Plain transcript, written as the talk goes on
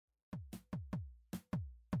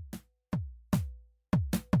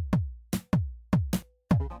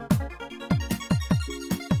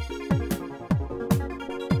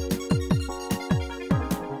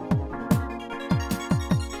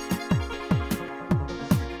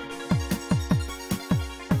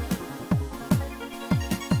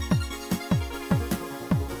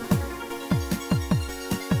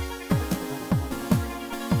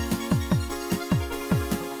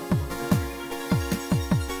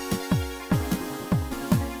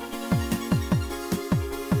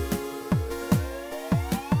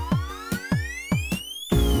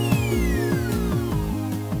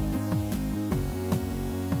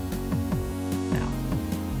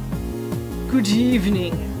Good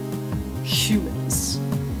evening, humans.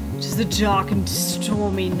 It is the dark and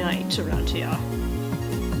stormy night around here.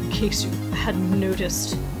 In case you hadn't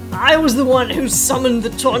noticed, I was the one who summoned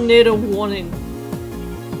the tornado warning.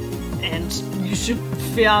 And you should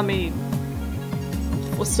fear me.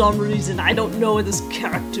 For some reason, I don't know where this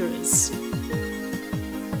character is.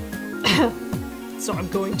 So I'm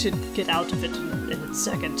going to get out of it in a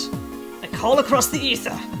second. I call across the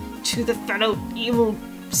ether to the fellow evil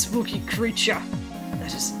spooky creature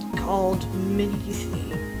that is called many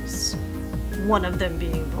things. One of them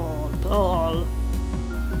being Paul.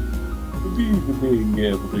 Good evening,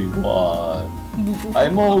 everyone.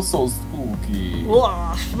 I'm also spooky.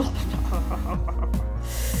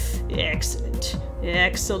 Excellent.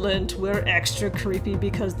 Excellent. We're extra creepy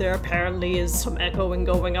because there apparently is some echoing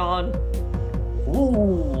going on.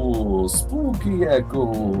 Ooh, spooky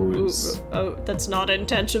echoes. Oh, that's not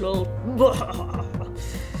intentional.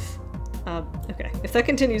 Okay, if that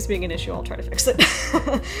continues being an issue, I'll try to fix it.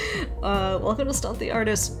 Welcome to Stump the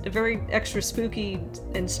Artist, a very extra spooky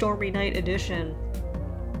and stormy night edition.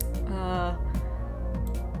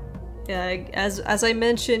 Yeah, as I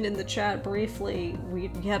mentioned in the chat briefly, we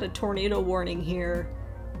had a tornado warning here.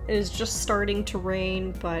 It is just starting to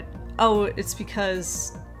rain, but oh, it's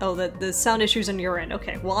because the sound issues on your end.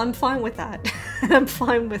 Okay, well I'm fine with that. I'm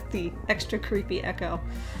fine with the extra creepy echo.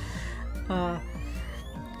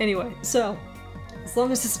 Anyway, so as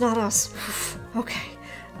long as it's not us. Okay.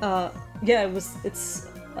 Yeah,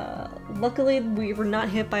 luckily we were not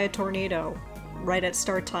hit by a tornado right at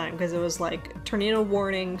start time, because it was like tornado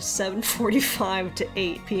warning 7:45 to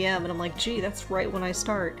 8 p.m. and I'm like, gee, that's right when I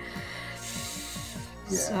start.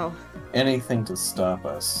 Yeah. So Anything to stop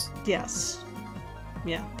us. yes.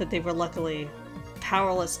 Yeah, but they were luckily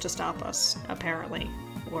powerless to stop us, apparently.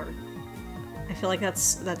 Or I feel like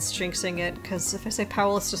that's jinxing it, because if I say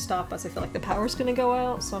powerless to stop us, I feel like the power's gonna go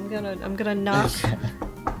out, so I'm gonna knock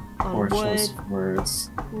on wood. Words.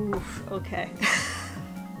 Oof, okay.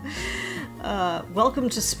 Welcome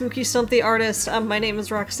to Spooky Stump the Artist. My name is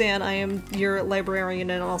Roxanne. I am your librarian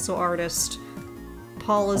and also artist.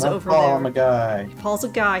 Paul is over there. I'm a guy. Paul's a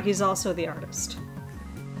guy. He's also the artist.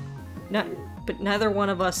 No, but neither one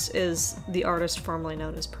of us is the artist formerly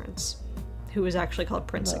known as Prince, who is actually called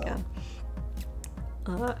Prince again.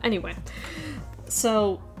 Anyway,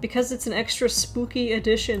 so because it's an extra spooky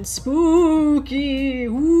edition, spooky.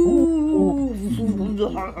 Ooh.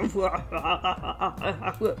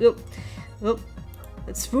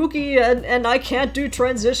 It's spooky and I can't do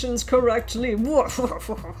transitions correctly.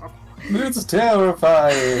 It's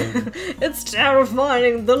terrifying. It's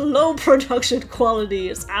terrifying. The low production quality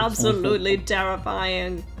is absolutely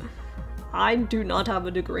terrifying. I do not have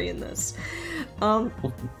a degree in this.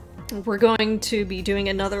 We're going to be doing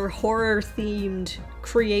another horror-themed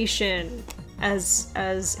creation, as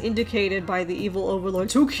indicated by the evil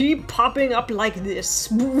overlords who keep popping up like this.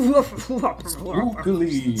 Spookily.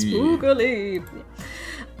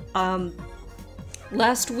 Spookily.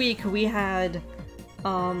 Last week we had,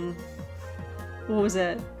 what was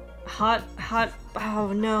it? Hot,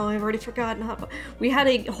 oh no, I've already forgotten. We had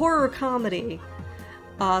a horror comedy.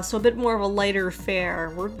 So a bit more of a lighter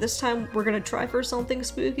fare. This time we're gonna try for something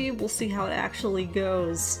spooky. We'll see how it actually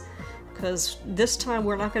goes. Because this time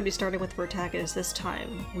we're not gonna be starting with the protagonist. This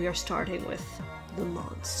time we are starting with the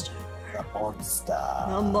monster. The monster.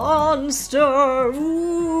 The monster!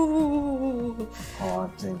 Ooh!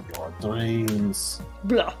 Haunting your dreams.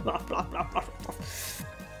 Blah, blah, blah, blah, blah.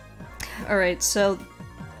 Alright, so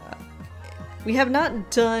we have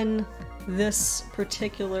not done this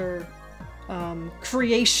particular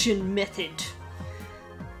creation method,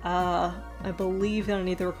 I believe, in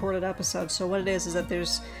any of the recorded episodes. So what it is that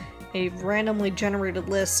there's a randomly generated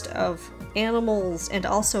list of animals and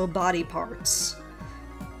also body parts.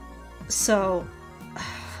 So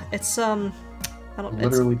it's I don't know.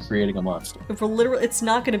 Literally creating a monster. It's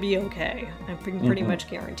not going to be okay. I can pretty much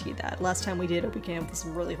guarantee that. Last time we did it, we came up with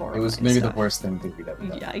some really horrible. It was maybe the worst thing we'd ever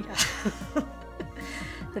done. Yeah.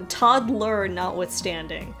 And toddler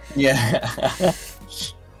notwithstanding. Yeah.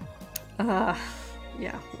 Yeah.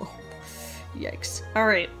 Well, yikes.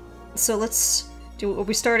 Alright, so let's do. We'll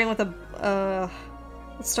be starting with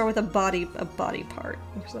let's start with a body part.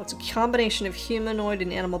 So that's a combination of humanoid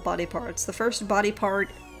and animal body parts. The first body part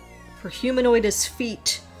for humanoid is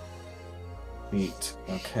feet. Feet.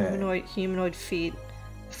 Okay. Humanoid feet.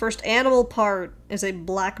 The first animal part is a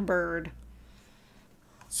blackbird.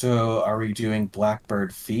 So, are we doing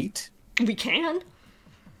blackbird feet? We can.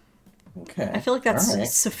 Okay. I feel like that's right.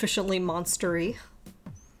 sufficiently monstery.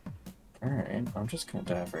 Alright, I'm just gonna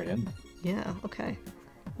dive right in. Yeah, okay.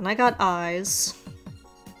 And I got eyes.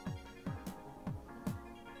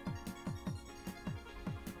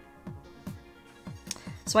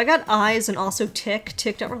 So I got eyes and also tick.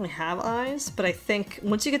 Tick don't really have eyes, but I think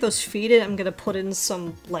once you get those feet in, I'm gonna put in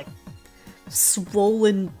some, like,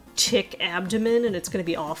 swollen tick abdomen, and it's gonna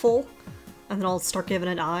be awful. And then I'll start giving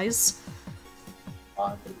it eyes.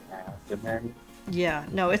 On the abdomen. Yeah,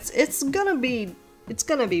 no, it's gonna be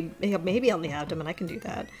maybe on the abdomen. I can do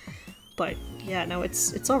that, but yeah, no,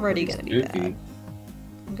 it's already gonna be bad.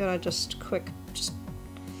 I'm gonna just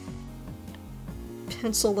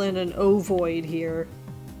pencil in an ovoid here.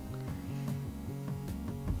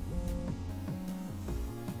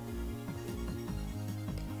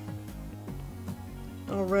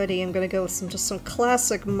 Already, I'm gonna go with some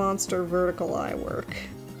classic monster vertical eye work.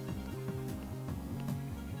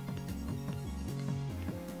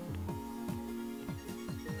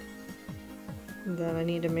 And then I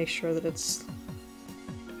need to make sure that it's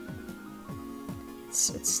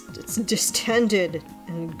distended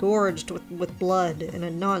and gorged with blood in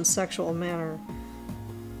a non-sexual manner.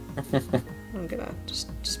 I'm gonna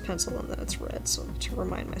just pencil in that it's red, so to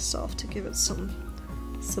remind myself to give it some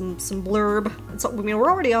blurb. I mean,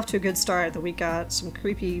 we're already off to a good start. That we got some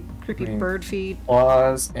creepy bird feet,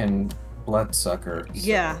 claws, and bloodsucker. So.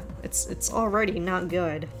 Yeah, it's already not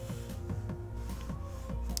good.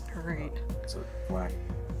 All right. So black.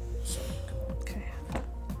 Okay.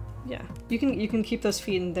 Yeah, you can keep those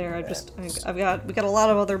feet in there. we got a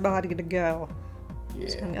lot of other body to go. Yeah.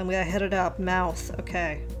 So I'm gonna head it up. Mouth.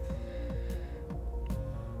 Okay.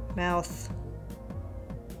 Mouth.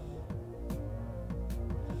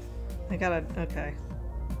 I gotta. Okay.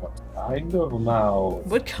 What kind of a mouth?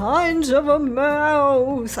 What kinds of a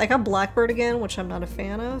mouth? I got Blackbird again, which I'm not a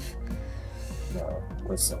fan of. No,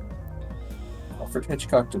 listen. Alfred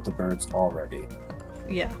Hitchcock did the birds already.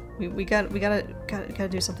 Yeah, we gotta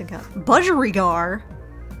do something. Budgerigar.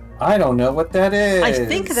 I don't know what that is. I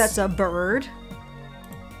think that's a bird.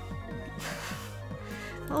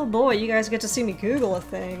 Oh boy, you guys get to see me Google a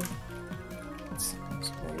thing. It's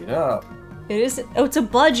made up. It is. Oh, it's a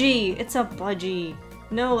budgie. It's a budgie.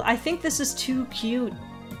 No, I think this is too cute.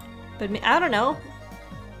 But I don't know.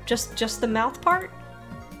 Just the mouth part.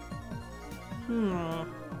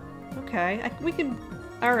 Okay, we could.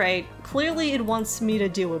 All right. Clearly, it wants me to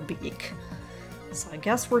do a beak. So I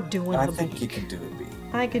guess we're doing the beak. I think you can do a beak.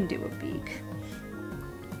 I can do a beak.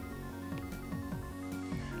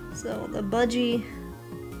 So the budgie.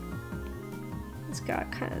 It's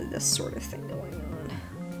got kind of this sort of thing going on.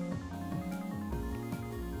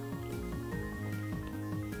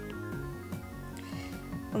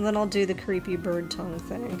 And then I'll do the creepy bird tongue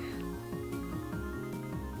thing.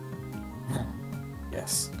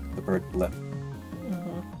 Yes, the bird lip.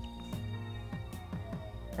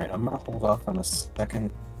 Alright, I'm gonna hold off on the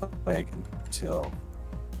second leg until...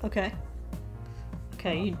 Okay.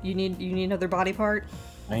 Okay, you need another body part?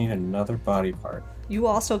 I need another body part. You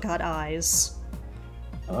also got eyes.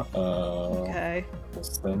 Uh-oh. Okay.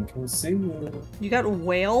 This thing can see you. You got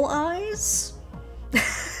whale eyes?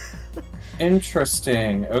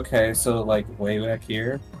 Interesting. Okay, so like way back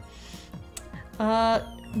here?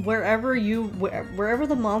 Wherever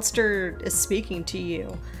the monster is speaking to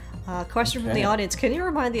you. Question from the audience. Can you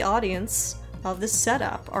remind the audience of this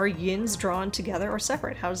setup? Are yins drawn together or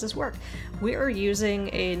separate? How does this work? We are using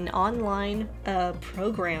an online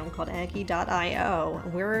program called Anki.io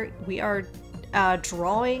where we are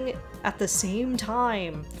drawing at the same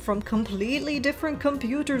time from completely different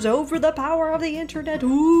computers over the power of the internet.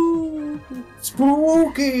 Ooh!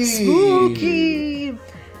 Spooky! Spooky!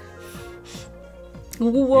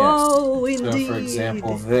 Whoa, yes. Indeed! So, for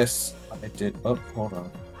example, this, I did... Oh, hold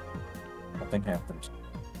on. Nothing happened.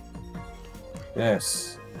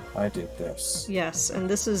 This, I did this. Yes, and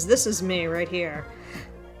this is me right here.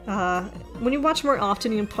 When you watch more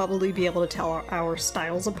often, you'll probably be able to tell our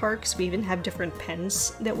styles apart, because we even have different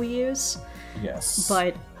pens that we use. Yes.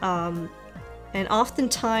 But, and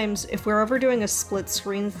oftentimes, if we're ever doing a split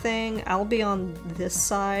screen thing, I'll be on this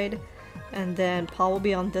side, and then Paul will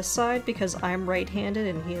be on this side, because I'm right-handed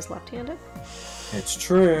and he is left-handed. It's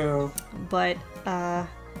true. But,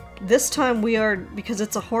 this time we are, because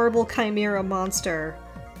it's a horrible chimera monster,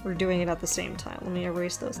 we're doing it at the same time. Let me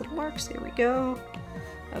erase those little marks. There we go.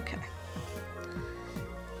 Okay.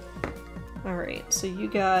 Alright, so you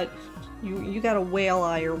got a whale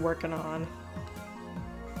eye you're working on.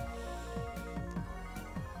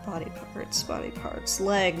 Body parts.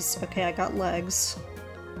 Legs. Okay, I got legs.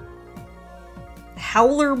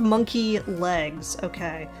 Howler monkey legs.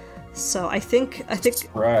 Okay. So I think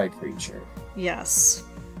Spry creature. Yes.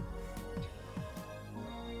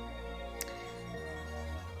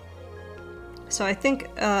 So I think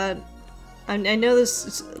I know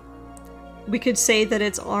this we could say that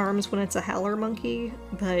it's arms when it's a howler monkey,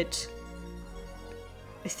 but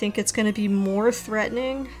I think it's going to be more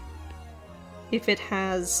threatening if it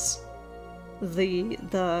has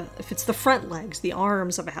if it's the front legs, the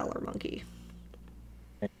arms of a howler monkey.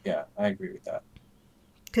 Yeah, I agree with that.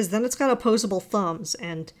 Because then it's got opposable thumbs,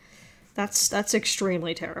 and that's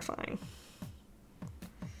extremely terrifying.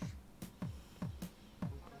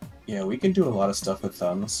 Yeah, we can do a lot of stuff with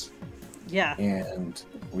thumbs. Yeah. And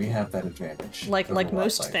we have that advantage. Like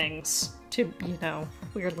most things,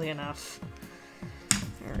 weirdly enough.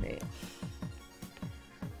 Alright.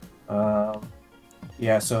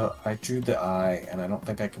 Yeah, so I drew the eye, and I don't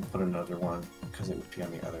think I can put another one, because it would be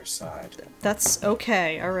on the other side. That's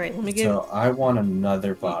okay. Alright, let me get... So I want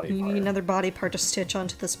another body part. You need another body part to stitch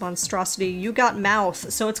onto this monstrosity. You got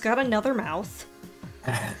mouth, so it's got another mouth.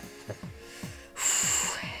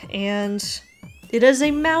 And it is a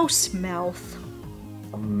mouse mouth.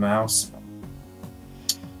 A mouse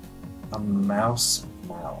mouth.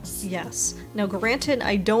 Yes. Now granted,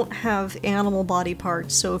 I don't have animal body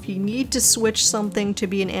parts, so if you need to switch something to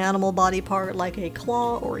be an animal body part like a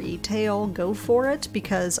claw or a tail, go for it,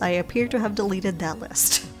 because I appear to have deleted that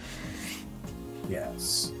list.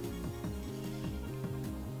 Yes.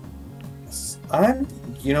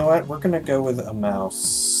 You know what? We're gonna go with a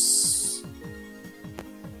mouse.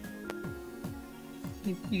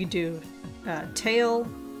 You do tail.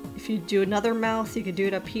 If you do another mouth, you could do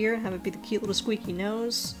it up here and have it be the cute little squeaky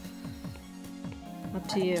nose. Up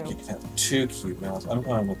to you. You can have two cute mouths. I'm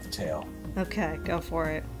going with the tail. Okay, go for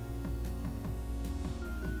it.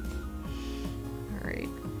 Alright.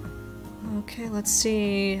 Okay, let's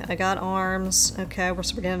see. I got arms. Okay, we're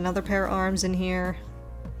getting another pair of arms in here.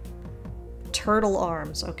 Turtle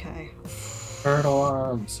arms, okay. Turtle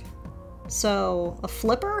arms. So, a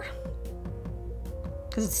flipper?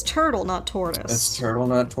 Because it's turtle, not tortoise. It's turtle,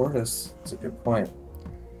 not tortoise. It's a good point.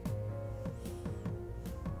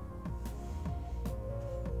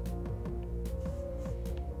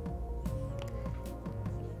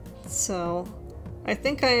 So, I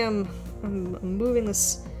think I'm moving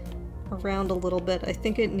this around a little bit. I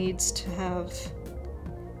think it needs to have...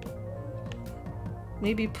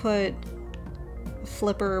 Maybe put a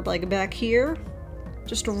flipper, like, back here.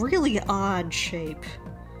 Just a really odd shape.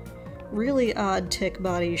 Really odd tick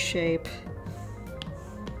body shape.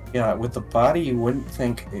 Yeah, with the body, you wouldn't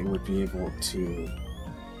think it would be able to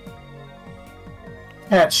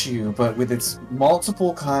catch you, but with its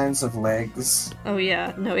multiple kinds of legs... Oh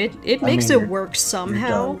yeah, no, it makes it work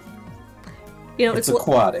somehow. You know, it's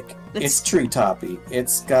aquatic. It's tree-toppy.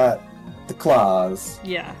 It's got the claws.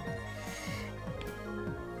 Yeah.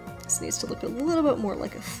 This needs to look a little bit more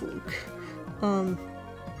like a fluke.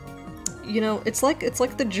 You know, it's like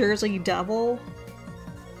the Jersey Devil.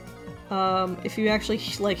 If you actually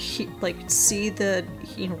see the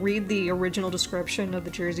read the original description of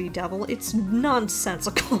the Jersey Devil, it's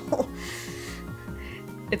nonsensical.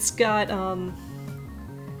 It's got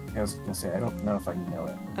I was gonna say, I don't know if I know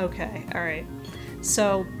it. Okay, all right.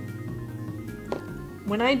 So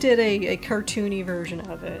when I did a cartoony version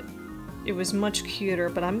of it, it was much cuter.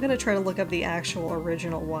 But I'm gonna try to look up the actual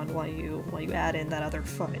original one while you add in that other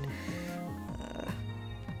foot.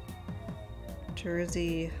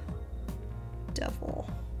 Jersey Devil.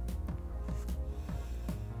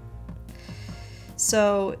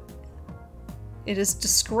 So, it is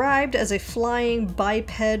described as a flying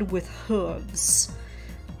biped with hooves.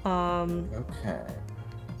 Okay.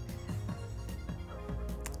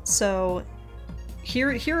 So,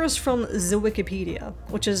 here is from the Wikipedia,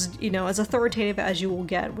 which is, as authoritative as you will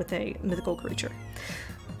get with a mythical creature.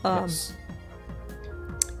 Yes.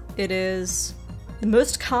 It is... The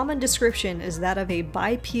most common description is that of a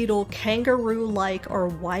bipedal kangaroo-like or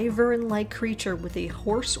wyvern-like creature with a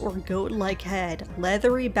horse or goat-like head,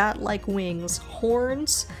 leathery bat-like wings,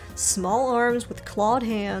 horns, small arms with clawed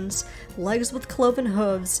hands, legs with cloven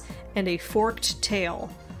hooves, and a forked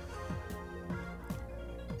tail.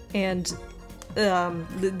 And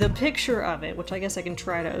the picture of it, which I guess I can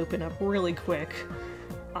try to open up really quick,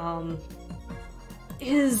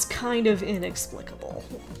 is kind of inexplicable.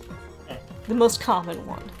 The most common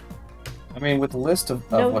one. I mean, with the list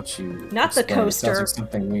of what you not the coaster. It sounds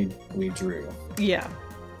like something we drew. Yeah.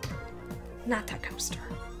 Not that coaster.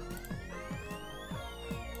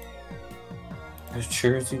 The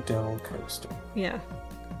Jersey Devil coaster. Yeah.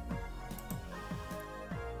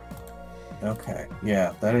 Okay.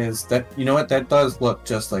 Yeah, that. You know what? That does look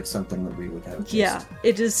just like something that we would have. Yeah,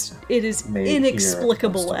 it is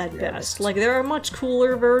inexplicable at best. Like, there are much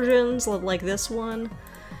cooler versions like this one.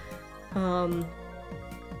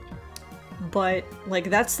 But like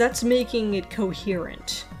that's making it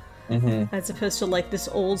coherent. Mm-hmm. as opposed to like this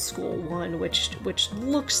old school one, which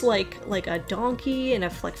looks like a donkey and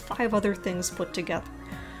like 5 other things put together.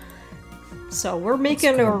 So we're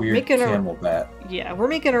making It's a weird camel bat. Yeah, we're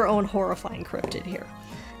making our own horrifying cryptid here.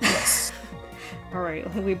 Yes. All right, I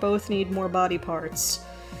think we both need more body parts.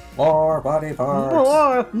 More body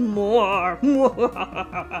parts. More.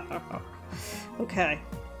 Okay,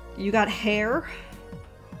 you got hair.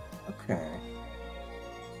 Okay.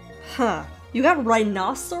 Huh. You got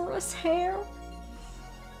rhinoceros hair?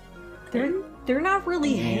 They're not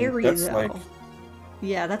really hairy though. Like...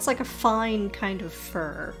 Yeah, that's like a fine kind of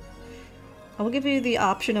fur. I will give you the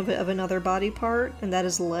option of another body part, and that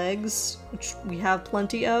is legs, which we have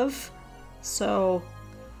plenty of. So,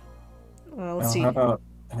 let's see. How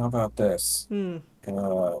about this? I mean,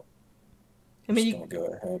 Just gonna go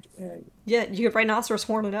ahead and... Yeah, you get rhinoceros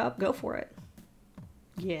horn it up. Go for it.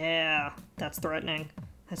 Yeah, that's threatening.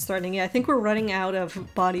 That's threatening. Yeah, I think we're running out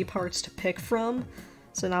of body parts to pick from.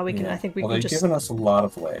 So now we can, I think we can just... they've given us a lot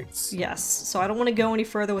of legs. Yes, so I don't want to go any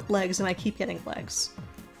further with legs, and I keep getting legs.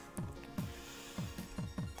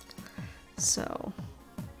 So...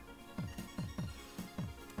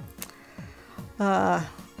 I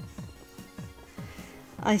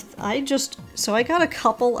got a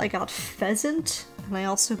couple. I got pheasant, and I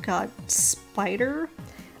also got spider.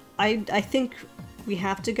 I think we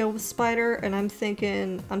have to go with spider, and I'm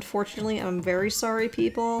thinking, unfortunately, I'm very sorry,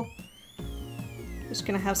 people. Just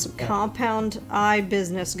gonna have some compound eye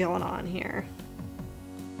business going on here.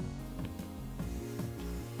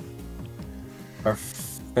 Are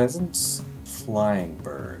pheasants flying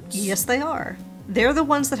birds? Yes, they are. They're the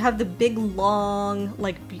ones that have the big, long,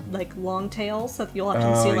 like long tails that you'll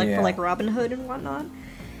often see, for like Robin Hood and whatnot.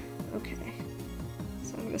 Okay,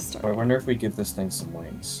 so I'm gonna start. I wonder if we give this thing some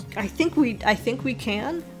wings. I think we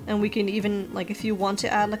can, and we can even, like, if you want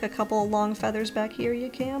to add like a couple of long feathers back here, you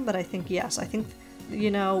can. But I think yes, I think,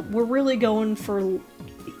 we're really going for,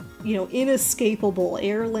 inescapable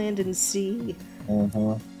air, land, and sea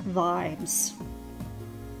vibes.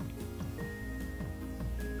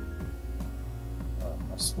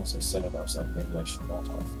 Once I set it up, so maybe I should melt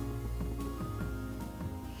off.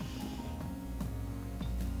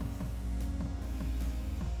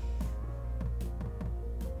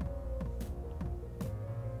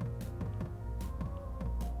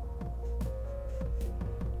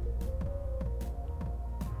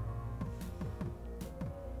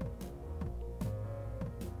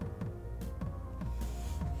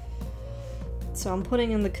 So I'm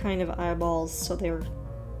putting in the kind of eyeballs so they're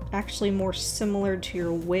actually more similar to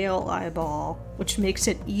your whale eyeball, which makes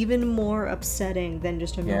it even more upsetting than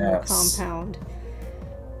just a normal compound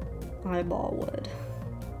eyeball would.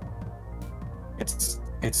 It's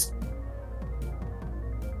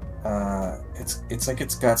like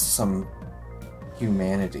it's got some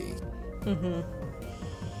humanity.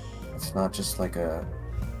 It's not just like a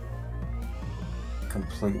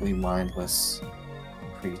completely mindless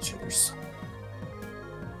creatures.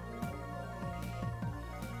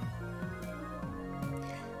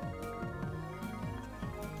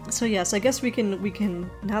 So yes, I guess we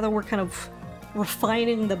can now that we're kind of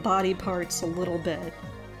refining the body parts a little bit,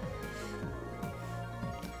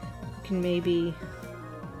 we can maybe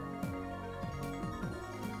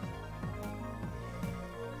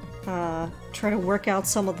try to work out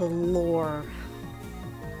some of the lore.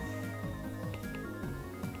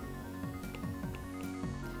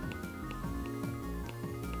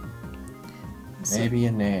 Maybe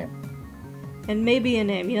a name. And maybe a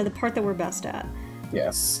name, the part that we're best at.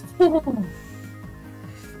 Yes.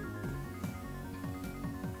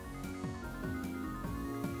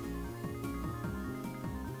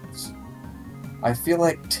 I feel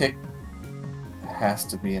like Tick has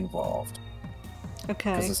to be involved.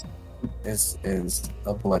 Okay. Because is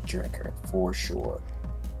a blood drinker for sure.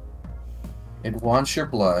 It wants your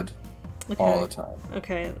blood all the time.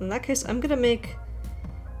 Okay, in that case, I'm gonna make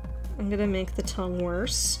the tongue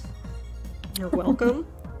worse. You're welcome.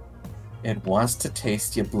 It wants to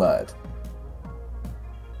taste your blood.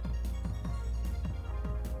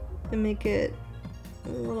 And make it a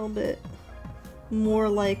little bit more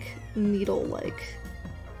like needle-like.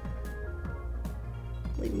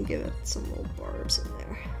 Even give it some little barbs in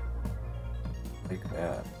there. Like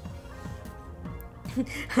that.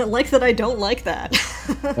 I like that I don't like that.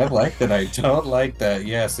 I like that I don't like that.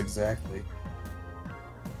 Yes, exactly.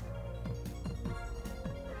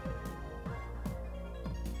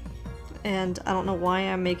 And I don't know why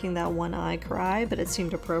I'm making that one eye cry, but it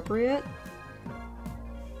seemed appropriate.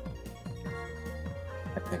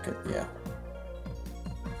 I think it, yeah.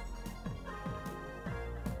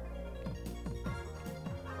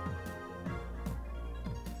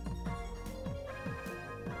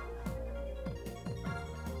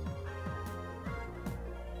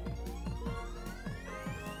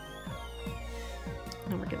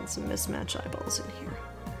 And we're getting some mismatch eyeballs in here.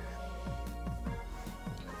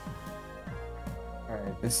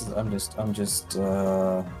 Alright, this is I'm just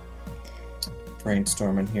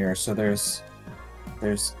brainstorming here. So there's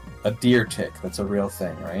a deer tick, that's a real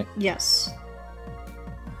thing, right? Yes.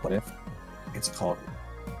 What if it's called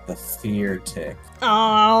the fear tick?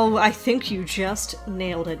 Oh, I think you just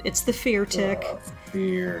nailed it. It's the fear tick. The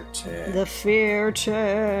fear tick. The fear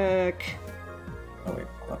tick. Oh wait,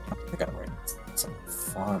 hold on. I gotta write some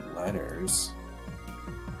font letters.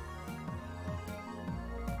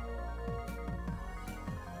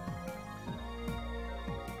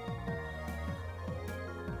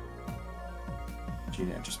 Gee,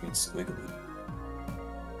 that just means squiggly.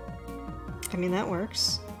 I mean, that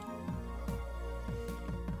works.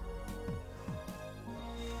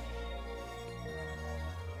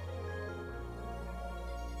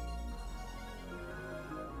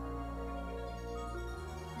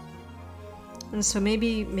 And so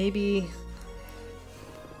maybe the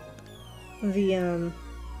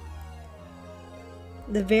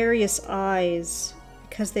various eyes,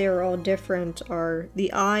 because they are all different, are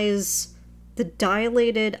the eyes, the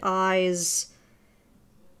dilated eyes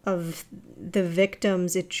of the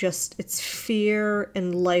victims. It's fear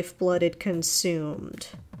and lifeblood it consumed.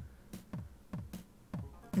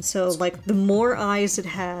 And so, like, the more eyes it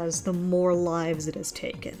has, the more lives it has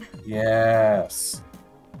taken. Yes.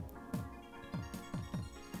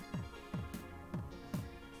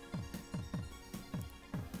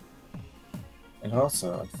 And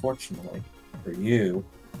also, unfortunately, for you,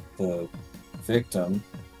 the victim,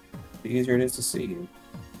 the easier it is to see you.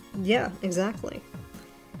 Yeah, exactly.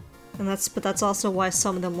 And that's also why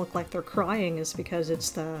some of them look like they're crying, is because it's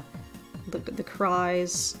the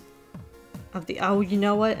cries of the, oh, you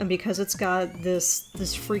know what? And because it's got this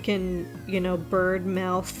freaking, you know, bird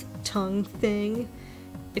mouth tongue thing,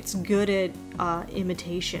 it's good at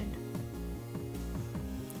imitation.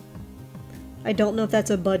 I don't know if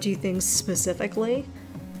that's a budgie thing specifically,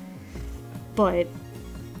 but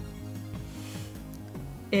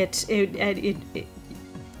it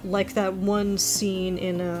like that one scene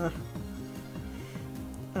in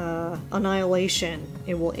Annihilation,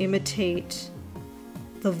 it will imitate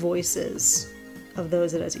the voices of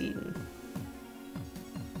those it has eaten.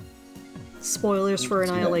 Spoilers for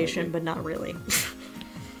Annihilation, but not really.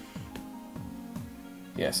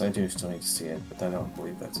 Yes, I do still need to see it, but I don't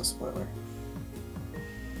believe that's a spoiler.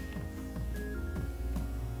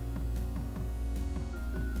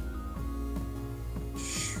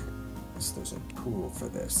 There's a pool for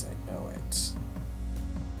this, I know it.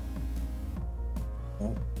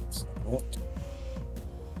 Oh, that's not it.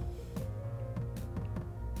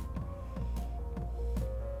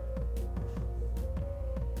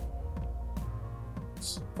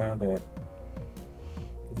 Found it.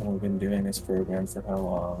 We've been doing this program for how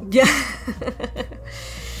long? Yeah.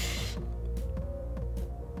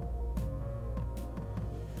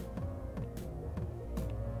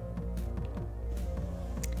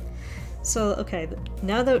 So, okay,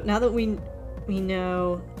 now that we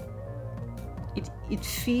know it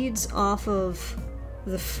feeds off of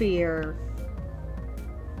the fear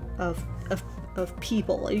of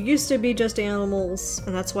people. It used to be just animals,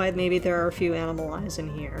 and that's why maybe there are a few animal eyes in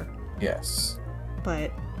here. Yes.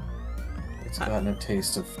 But it's gotten a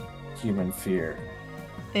taste of human fear.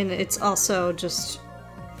 And it's also just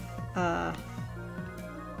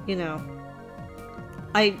you know,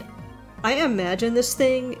 I imagine this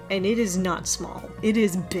thing, and it is not small. It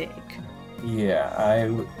is big. Yeah,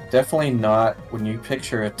 definitely not. When you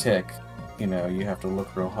picture a tick, you know, you have to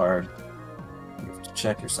look real hard. You have to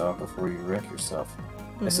check yourself before you wreck yourself.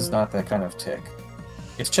 Mm-hmm. This is not that kind of tick.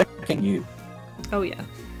 It's checking you. Oh yeah.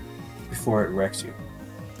 Before it wrecks you.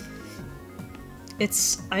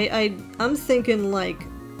 It's I'm thinking like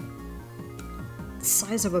the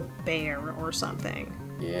size of a bear or something.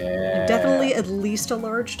 Yeah. Definitely at least a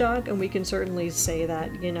large dog, and we can certainly say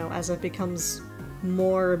that, you know, as it becomes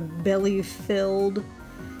more belly-filled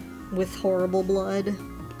with horrible blood.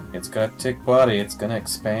 It's got tick body, it's gonna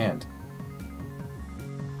expand.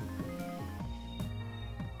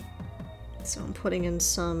 So I'm putting in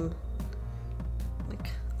some,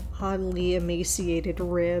 like, oddly emaciated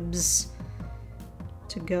ribs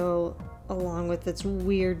to go along with its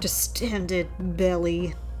weird, distended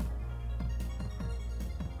belly.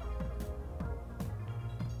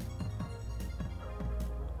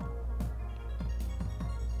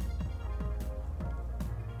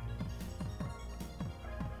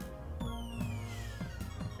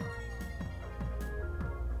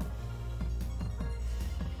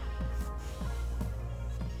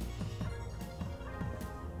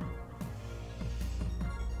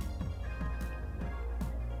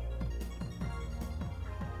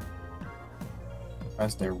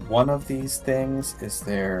 Is there one of these things? Is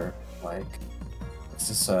there, like... Is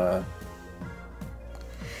this a...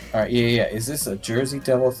 Alright, yeah. Is this a Jersey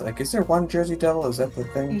Devil? Like, is there one Jersey Devil? Is that the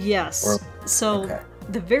thing? Yes. Or... So, okay.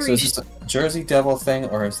 the very... So is this a Jersey Devil thing,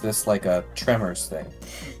 or is this like a Tremors thing?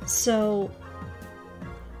 So...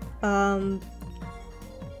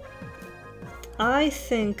 I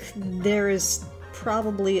think there is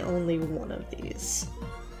probably only one of these.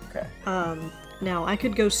 Okay. Now, I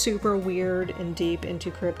could go super weird and deep into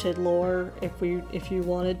cryptid lore if you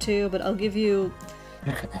wanted to, but I'll give you...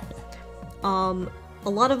 a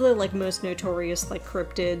lot of the, like, most notorious, like,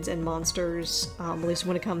 cryptids and monsters, at least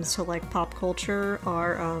when it comes to, like, pop culture,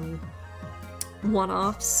 are,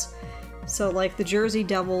 one-offs. So, like, the Jersey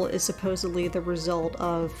Devil is supposedly the result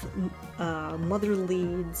of, Mother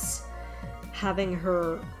Leeds having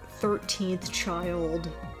her 13th child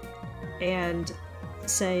and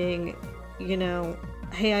saying, you know,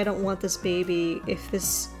 hey, I don't want this baby. If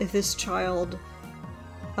this child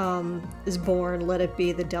is born, let it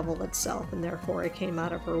be the devil itself, and therefore it came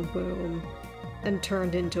out of her womb and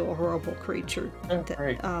turned into a horrible creature that,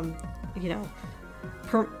 you know,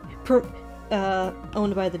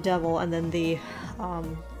 owned by the devil. And then the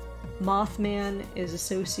Mothman is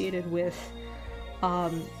associated with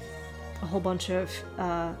a whole bunch of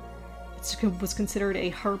was considered a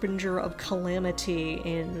harbinger of calamity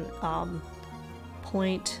in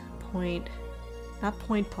Point Park,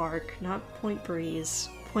 not Point Breeze,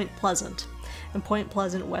 Point Pleasant, in Point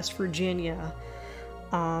Pleasant, West Virginia.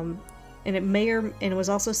 And it was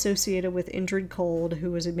also associated with Indrid Cold,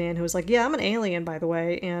 who was a man who was like, yeah, I'm an alien, by the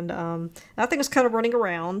way, and that thing is kind of running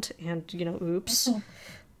around, and, you know, oops.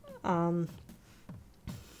 I'm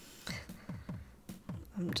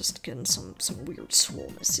just getting some weird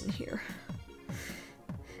swollenness in here.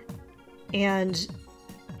 And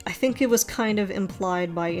I think it was kind of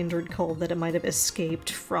implied by Indrid Cold that it might have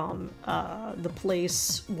escaped from the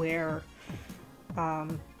place where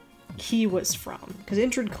he was from. Because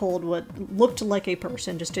Indrid Cold looked like a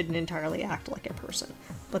person, just didn't entirely act like a person.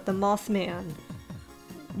 But the Mothman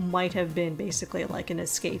might have been basically like an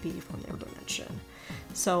escapee from their dimension.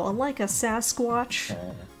 So unlike a Sasquatch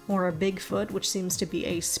or a Bigfoot, which seems to be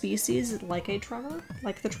a species like a tremor,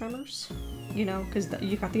 like the Tremors, you know, because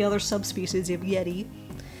you got the other subspecies, you have Yeti,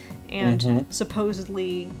 and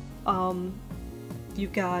supposedly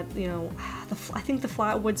you've got, you know, I think the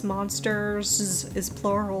Flatwoods Monsters is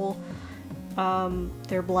plural.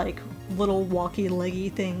 They're like little walkie-leggy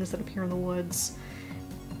things that appear in the woods,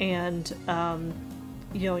 and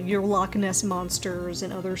you know, your Loch Ness monsters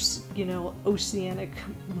and other, you know, oceanic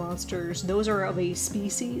monsters, those are of a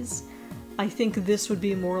species. I think this would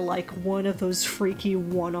be more like one of those freaky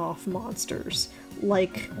one-off monsters,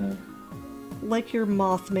 like your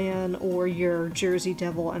Mothman or your Jersey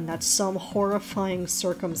Devil, and that some horrifying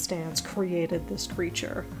circumstance created this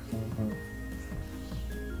creature.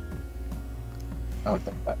 I like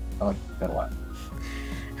that. I like that a lot.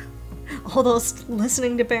 All those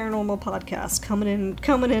listening to paranormal podcasts coming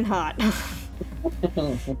in hot.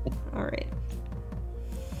 All right.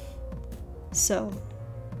 So,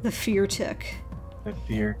 the fear tick. The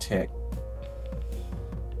fear tick.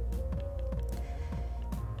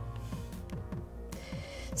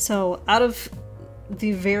 So, out of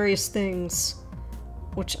the various things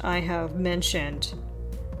which I have mentioned,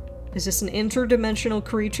 is this an interdimensional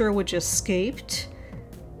creature which escaped?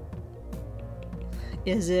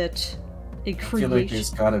 Is it a creation? I feel like there's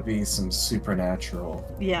gotta be some supernatural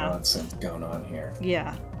nonsense going on here.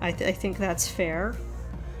 Yeah, I think that's fair.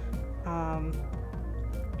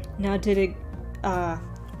 Now, did it,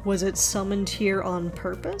 was it summoned here on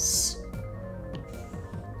purpose?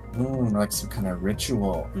 Like some kind of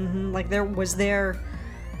ritual. Like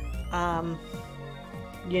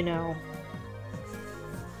you know...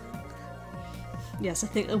 Yes, I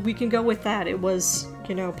think we can go with that. It was,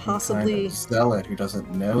 you know, possibly... Kind of zealot who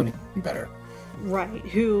doesn't know any better. Right,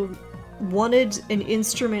 who wanted an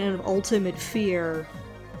instrument of ultimate fear,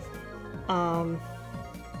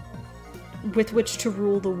 with which to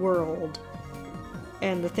rule the world.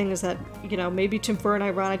 And the thing is that, you know, maybe for an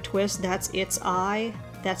ironic twist, that's its eye,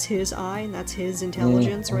 that's his eye, and that's his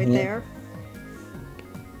intelligence right there.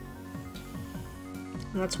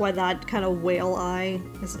 And that's why that kind of whale eye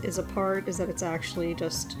is a part, is that it's actually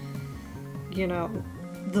just, you know,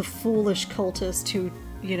 the foolish cultist who,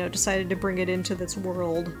 you know, decided to bring it into this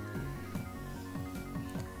world,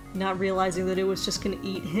 not realizing that it was just going to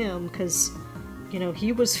eat him, because, you know,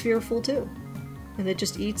 he was fearful too. And it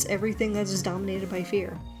just eats everything that is dominated by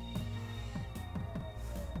fear.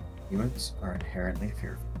 Humans are inherently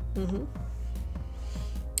fearful.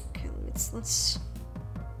 Okay, let's...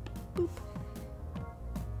 Boop.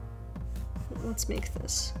 let's make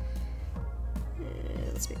this.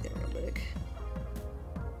 Let's make that real big.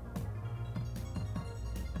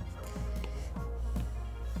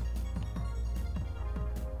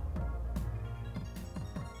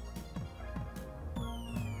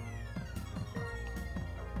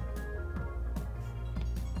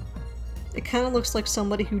 It kind of looks like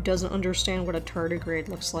somebody who doesn't understand what a tardigrade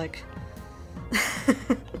looks like.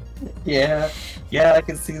 Yeah, yeah, I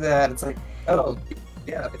can see that. It's like, oh,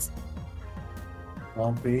 yeah, it's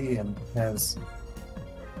lumpy and has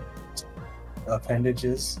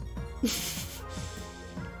appendages. It's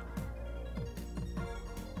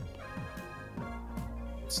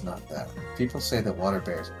not that. People say that water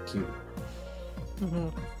bears are cute. Mm-hmm.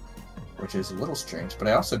 Which is a little strange, but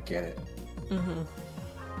I also get it. Mm-hmm.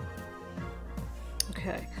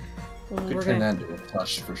 Okay. Well, Could turn that into a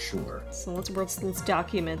plush for sure. So let's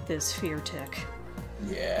document this fear tick.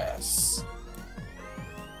 Yes.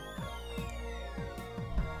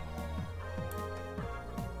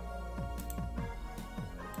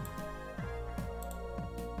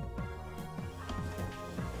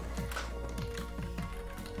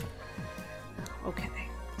 Okay.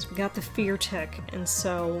 So we got the fear tick, and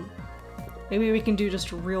so maybe we can do just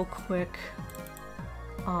a real quick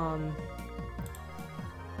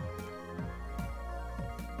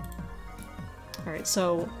Alright,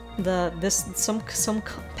 so some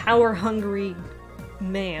power-hungry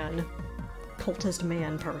man, cultist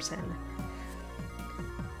man person.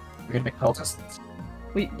 We're gonna make cultists.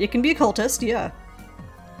 It can be a cultist, yeah.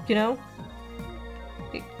 You know?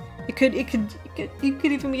 It could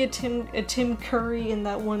even be a Tim Curry in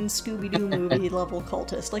that one Scooby-Doo movie level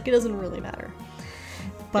cultist. Like, it doesn't really matter.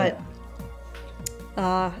 But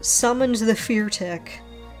summoned the fear tick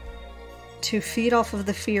to feed off of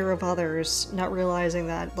the fear of others, not realizing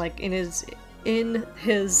that, like, in his,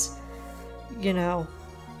 you know,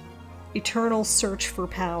 eternal search for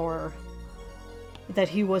power, that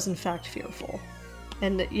he was in fact fearful.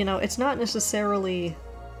 And, you know, it's not necessarily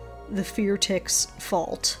the fear tick's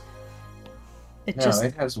fault. It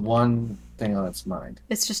has one thing on its mind.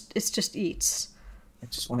 It's just eats. It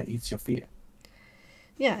just want to eat your fear.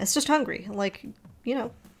 Yeah, it's just hungry. Like, you know,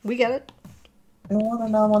 we get it. I want to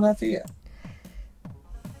numb on that fear.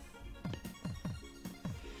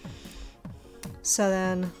 So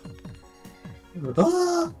then...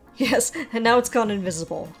 Yes, and now it's gone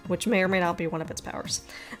invisible, which may or may not be one of its powers.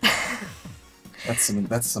 That's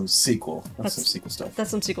some sequel. That's some sequel stuff. That's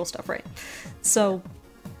some sequel stuff, right. So...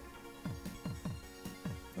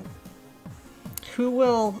 Who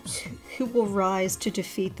will rise to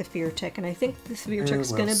defeat the fear tick? And I think the fear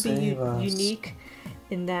tick's gonna be unique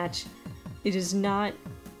in that it is not...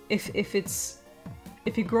 If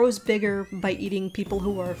it grows bigger by eating people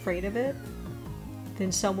who are afraid of it,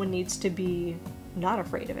 then someone needs to be not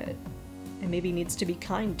afraid of it, and maybe needs to be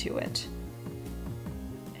kind to it,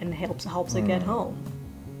 and helps it get home.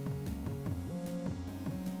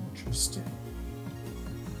 Interesting.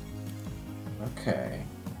 Okay.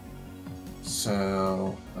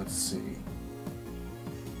 So, let's see.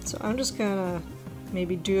 So I'm just gonna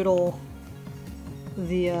maybe doodle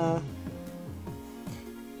the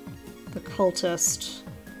cultist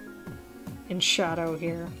in shadow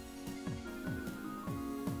here.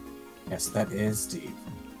 Yes, that is deep.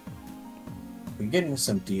 We're getting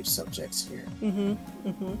some deep subjects here. Mm-hmm.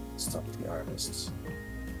 Mm-hmm. Stump the artists.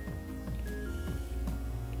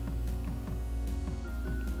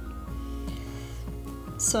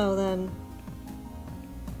 So then,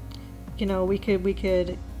 you know, we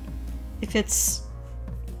could if it's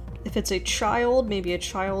a child, maybe a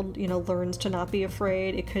child, you know, learns to not be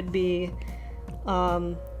afraid. It could be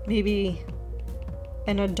maybe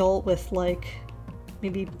an adult with, like,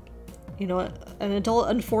 maybe, you know, an adult,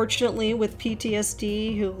 unfortunately, with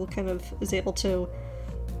PTSD who kind of is able to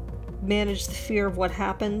manage the fear of what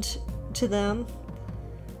happened to them.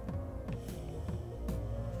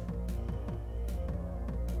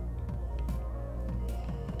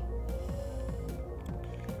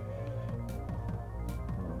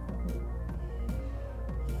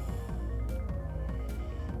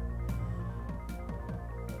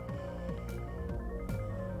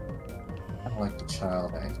 I like the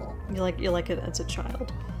child angle. You like it as a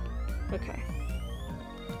child. Okay.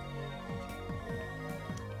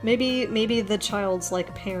 Maybe the child's,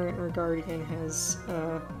 like, parent or guardian has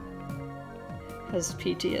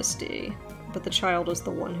PTSD, but the child is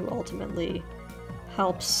the one who ultimately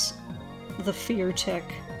helps the fear tick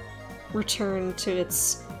return to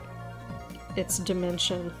its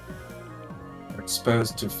dimension. They're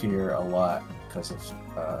exposed to fear a lot because of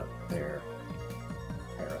their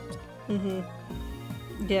parent. Mm-hmm.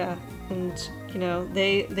 Yeah, and, You know,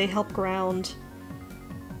 they help ground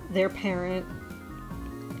their parent,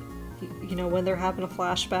 you know, when they're having a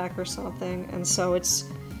flashback or something, and so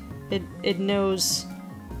it knows,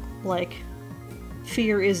 like,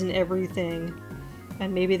 fear isn't everything,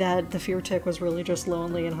 and maybe that the fear tick was really just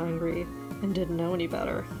lonely and hungry and didn't know any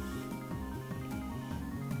better.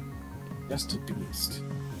 Just a beast.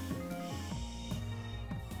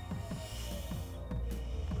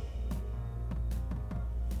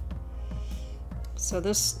 So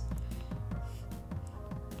this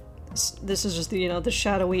is just the, you know, the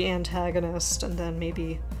shadowy antagonist, and then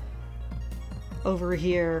maybe over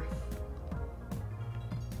here.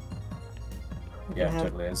 Yeah,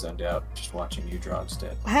 totally. I zoned out just watching you draw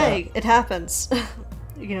instead. Hey, it happens.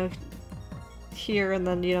 You know, here, and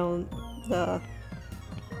then, you know,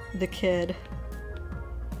 the kid.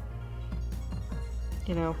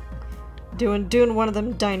 You know, doing one of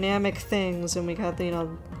them dynamic things, and we got the, you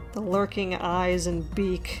know, the lurking eyes and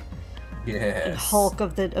beak. Yes. And hulk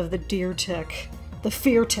of the deer tick, the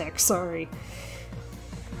fear tick. Sorry.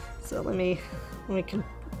 So let me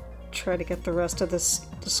try to get the rest of this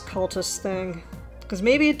cultist thing, because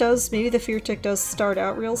maybe the fear tick does start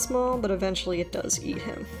out real small, but eventually it does eat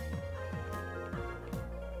him.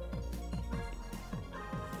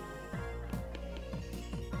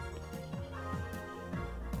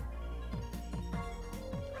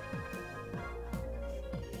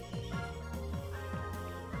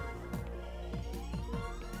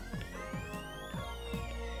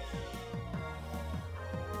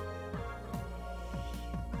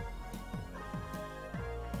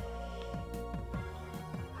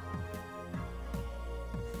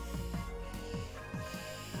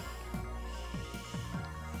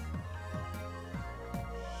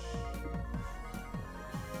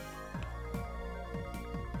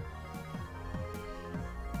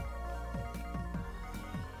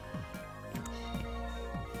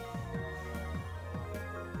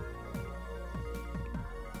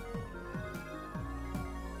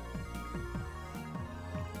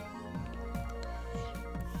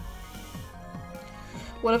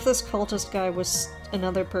 What if this cultist guy was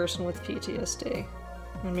another person with PTSD?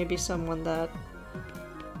 And maybe someone that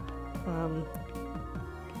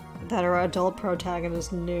our adult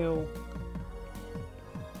protagonist knew.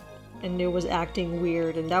 And knew was acting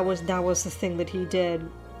weird, and that was the thing that he did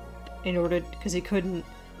in order, because he didn't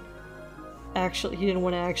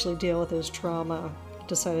want to actually deal with his trauma. He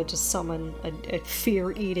decided to summon a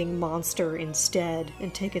fear-eating monster instead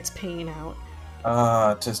and take its pain out.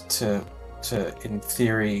 To in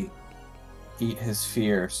theory eat his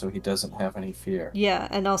fear so he doesn't have any fear. Yeah,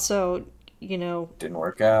 and also, you know, didn't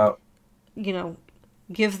work out. You know,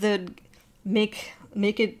 make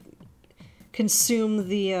it consume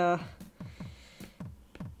the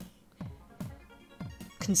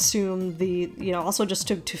you know, also just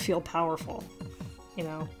to feel powerful, you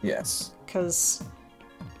know. Yes. Because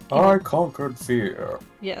I conquered fear.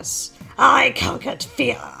 Yes, I conquered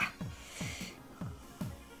fear.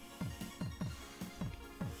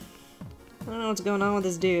 I don't know what's going on with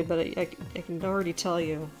this dude, but I can already tell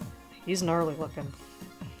you, he's gnarly looking.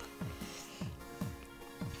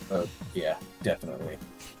 Yeah, definitely.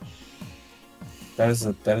 That is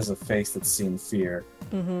a face that's seen fear.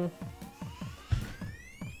 Mm-hmm.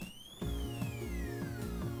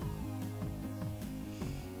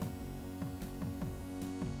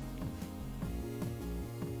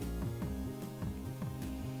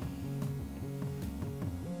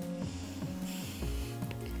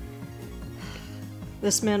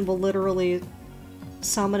 This man will literally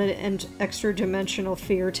summon an extra-dimensional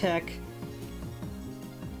fear tech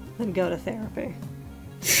and go to therapy.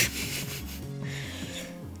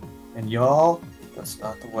 And y'all, that's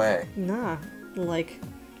not the way. Nah, like...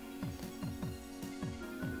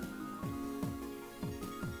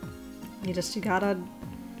 You gotta...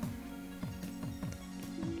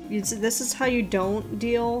 This is how you don't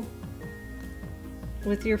deal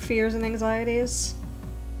with your fears and anxieties.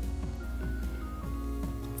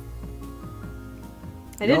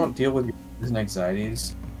 You don't deal with your fears and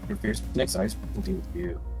anxieties. Your fears and anxieties will deal with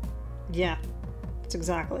you. Yeah, that's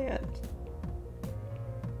exactly it.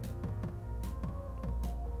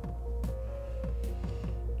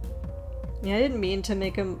 Yeah, I didn't mean to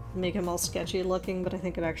make him all sketchy looking, but I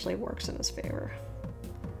think it actually works in his favor.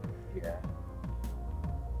 Yeah.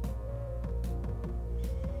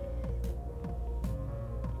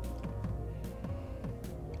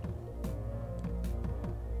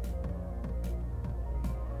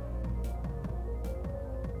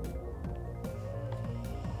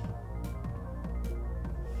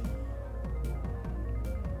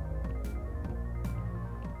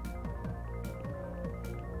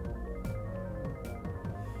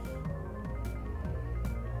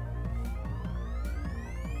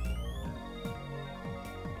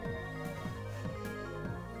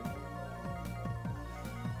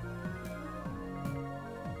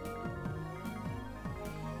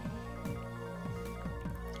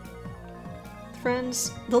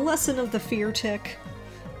 friends, the lesson of the fear tick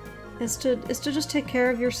is to just take care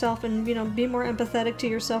of yourself and, you know, be more empathetic to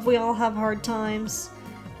yourself. We all have hard times.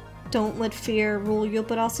 Don't let fear rule you,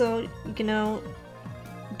 but also, you know,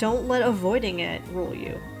 don't let avoiding it rule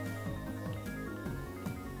you.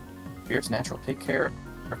 Fear's natural. Take care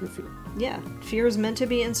of your fear. Yeah, fear is meant to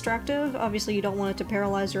be instructive. Obviously, you don't want it to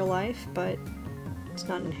paralyze your life, but it's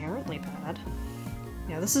not inherently bad.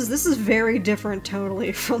 Yeah, this is very different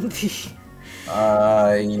totally from the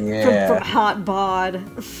yeah. from Hot Bod.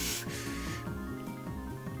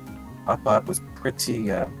 Hot Bod was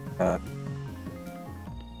pretty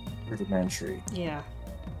rudimentary. Yeah.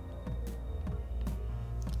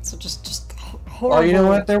 So just horrible. Oh, you know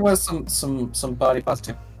what? There was some body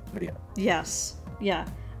positivity. Yes. Yeah.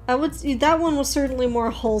 I would. That one was certainly more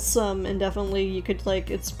wholesome, and definitely you could like.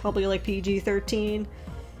 It's probably like PG-13.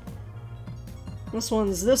 This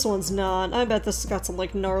one's not. I bet this has got some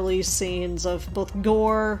like gnarly scenes of both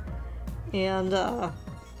gore and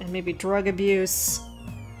maybe drug abuse.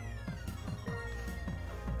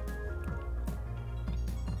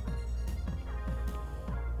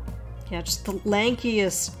 Yeah, just the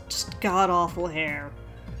lankiest, just god-awful hair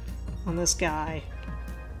on this guy.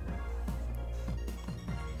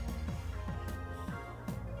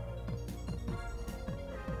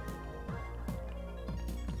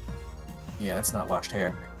 Yeah, that's not washed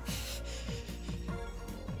hair.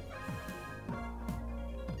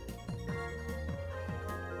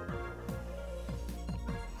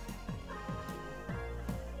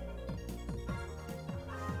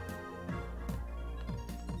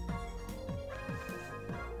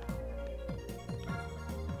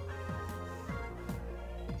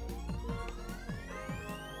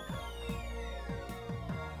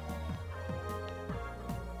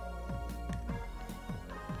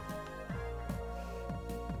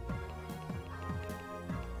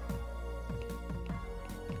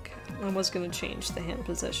 I was gonna change the hand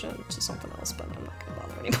position to something else, but I'm not gonna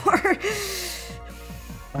bother anymore.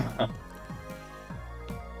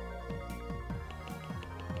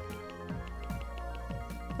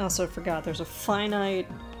 I also forgot there's a finite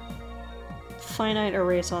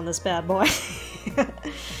erase on this bad boy.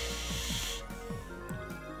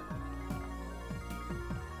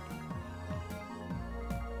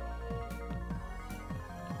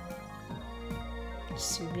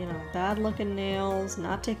 Some, you know, bad looking nails,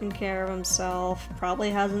 not taking care of himself, probably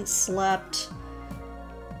hasn't slept.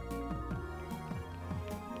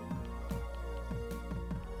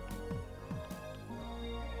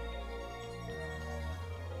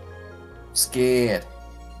 Scared.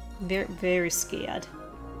 Very, very scared.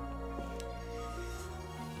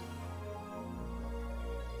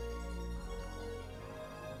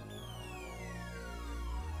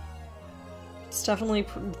 It's definitely,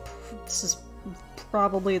 this is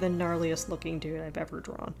probably the gnarliest looking dude I've ever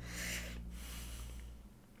drawn.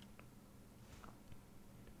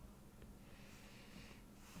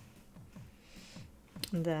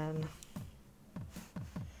 And then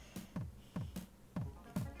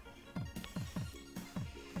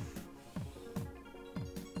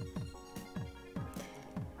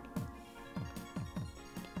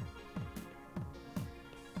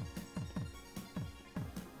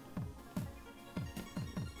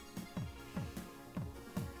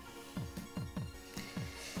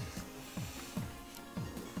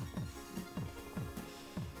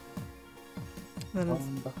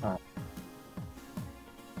One behind.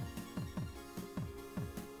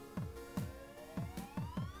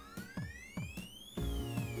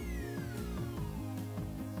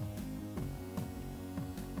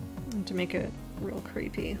 and to make it real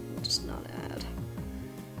creepy, we'll just not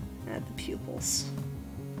add the pupils.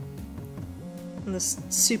 And this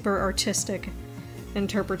super artistic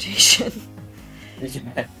interpretation.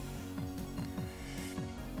 Yeah.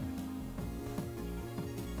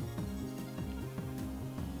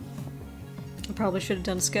 I probably should have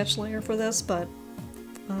done a sketch layer for this, but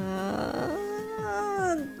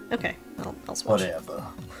okay, I'll switch. Whatever.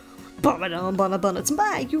 It's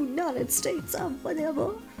my United States of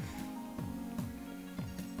whatever.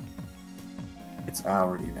 It's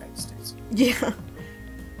our United States. Yeah.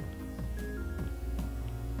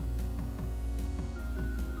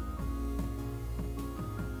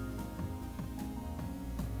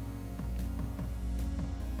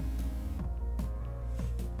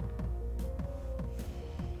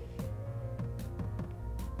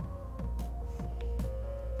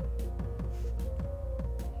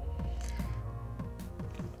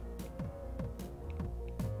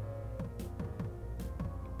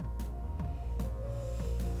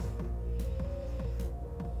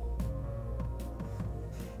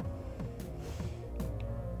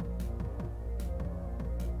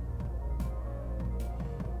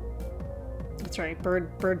 That's right.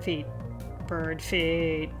 Bird feet. Bird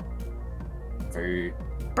feet. Very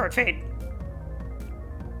Bird feet.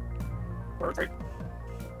 perfect.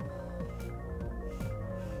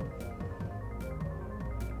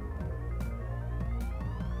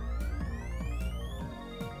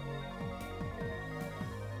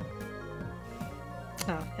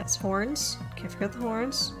 Oh, yes, horns. Can't forget the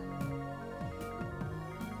horns.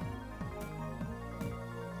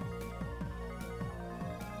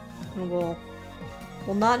 And we'll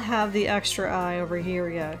not have the extra eye over here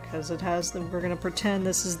yet, because it has the. We're gonna pretend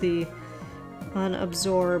this is the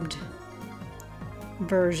unabsorbed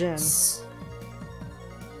version.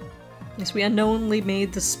 Yes, we unknowingly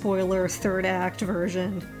made the spoiler third act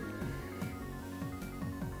version.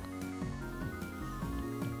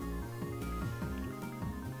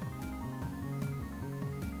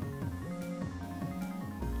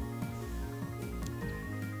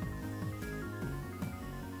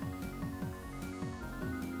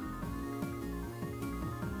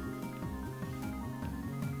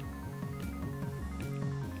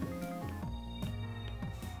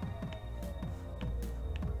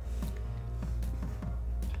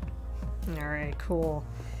 Alright, cool.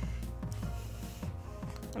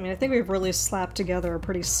 I mean, I think we've really slapped together a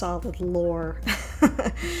pretty solid lore.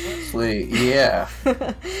 Actually, yeah.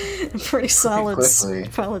 Pretty solid, quickly.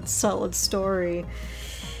 solid story.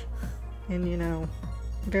 In, you know,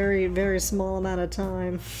 very, very small amount of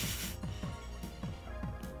time.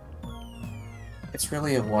 It's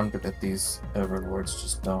really a wonder that these overlords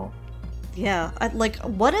just don't. Yeah, like,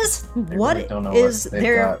 what is Really don't know is what they've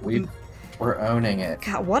their got. We're owning it.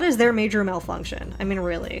 God, what is their major malfunction? I mean,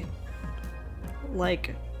 really.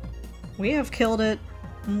 Like, we have killed it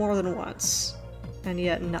more than once, and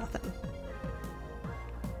yet nothing.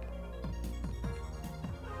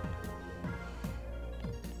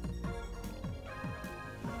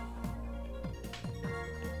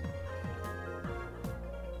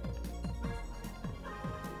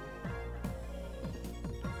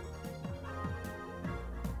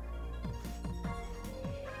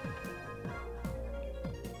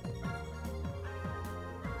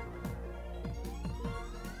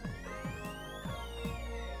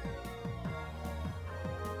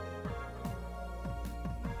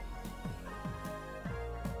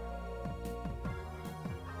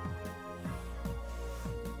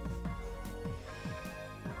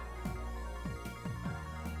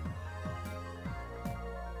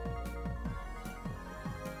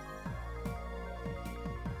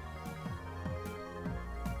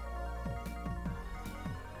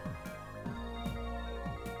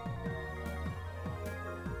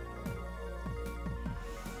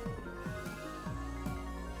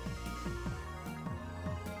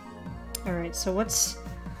 Alright, so what's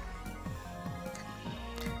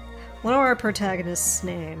one of our protagonists'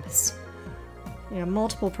 names? We have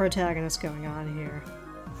multiple protagonists going on here.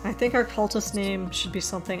 I think our cultist name should be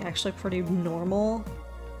something actually pretty normal.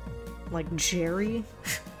 Like Jerry.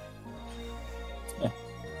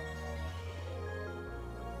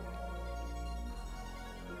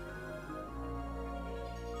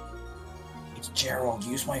 It's Gerald.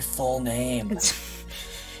 Use my full name. It's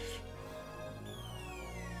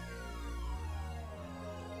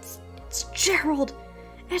Gerald!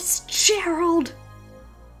 It's Gerald!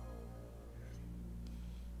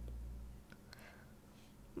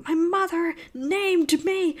 My mother named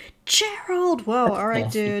me Gerald! Whoa,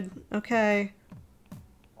 alright, dude. Okay.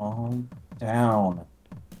 Calm down.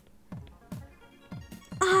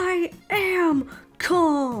 I am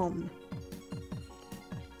calm!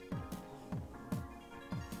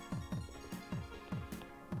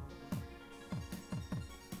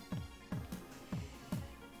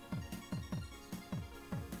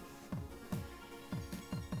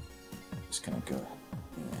 Just gonna go.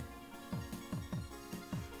 Yeah.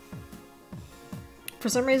 For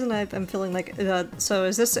some reason, I'm feeling like, so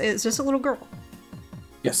is this a little girl?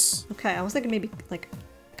 Yes. Okay, I was thinking maybe, like,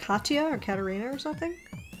 Katya or Katerina or something?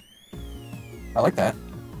 I like that.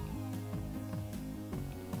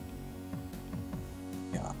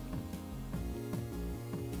 Yeah.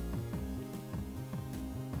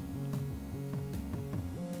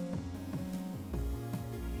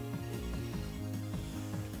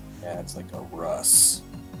 Yeah, it's like a Russ.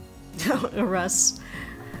 Russ.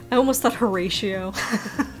 I almost thought Horatio.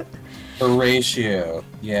 Horatio.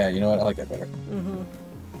 Yeah, you know what? I like that better. Mm-hmm.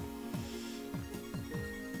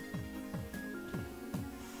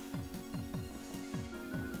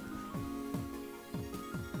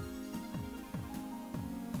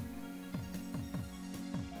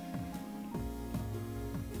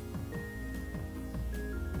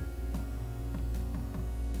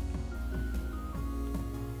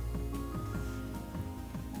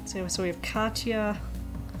 So we have Katya,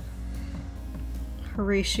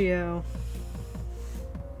 Horatio,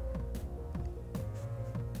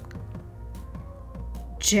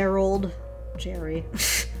 Gerald, Jerry.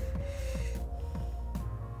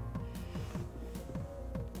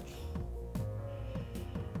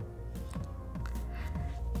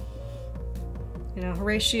 You know,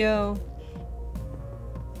 Horatio,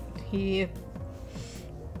 he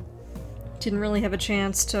didn't really have a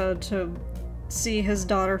chance to see his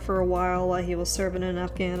daughter for a while he was serving in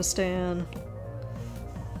Afghanistan.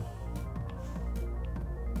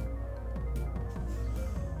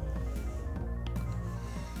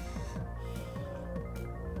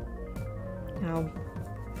 You know,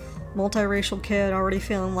 multiracial kid already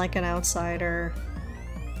feeling like an outsider.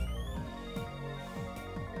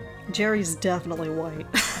 Jerry's definitely white.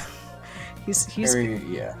 he's Very,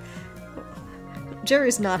 yeah.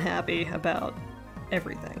 Jerry's not happy about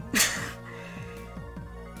everything.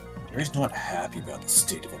 Jerry's not happy about the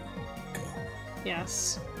state of America.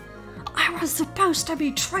 Yes. I was supposed to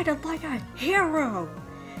be treated like a hero!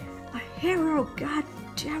 A hero, god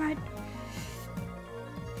damn it!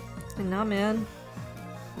 Nah, man.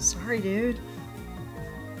 Sorry, dude.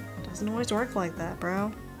 Doesn't always work like that,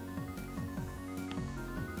 bro.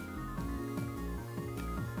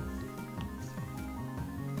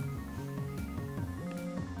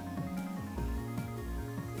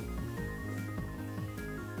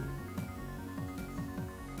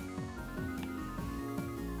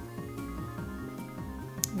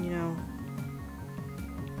 You know,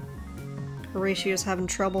 Horatio's having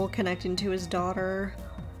trouble connecting to his daughter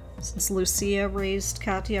since Lucia raised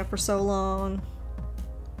Katya for so long.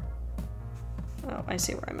 Oh, I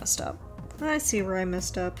see where I messed up. I see where I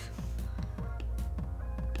messed up.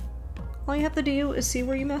 All you have to do is see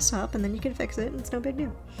where you mess up, and then you can fix it, and it's no big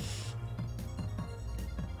deal.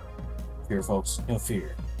 Fear, folks. No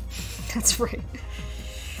fear. That's right.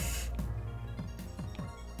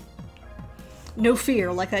 No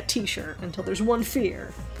fear, like that t-shirt, until there's one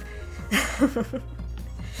fear. And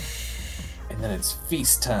then it's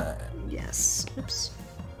feast time. Yes. Oops.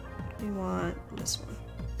 We want this one.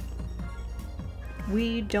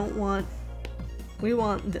 We don't want... We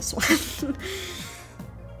want this one.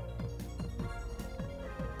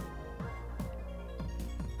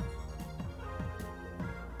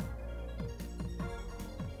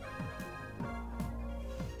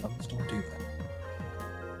 Thumbs don't do that.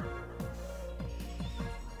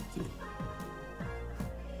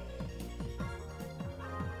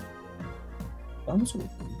 Thumbs will be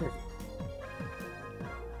weird.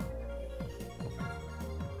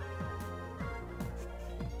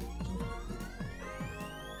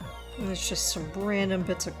 There's just some random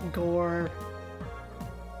bits of gore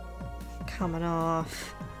coming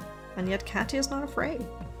off. And yet Katya's not afraid.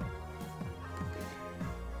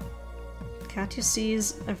 Katya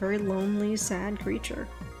sees a very lonely, sad creature.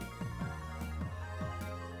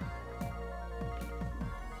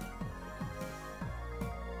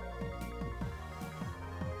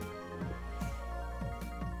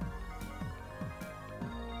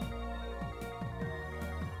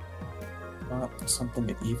 Not something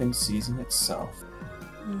it even sees in itself.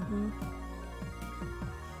 Mm-hmm.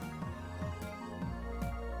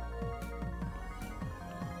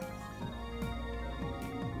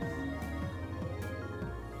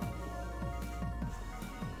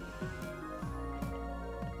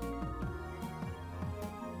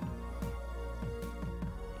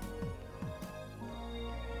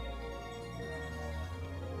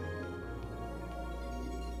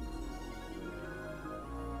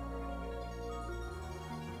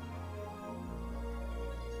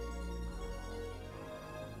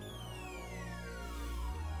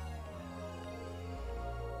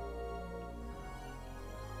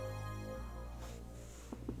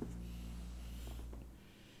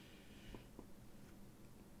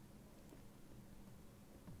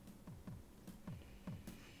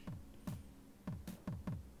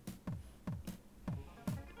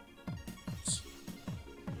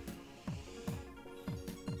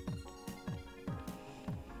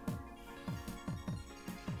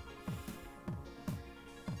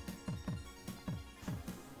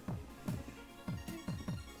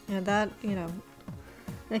 And that, you know,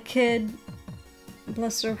 a kid,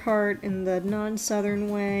 bless her heart, in the non-southern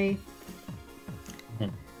way,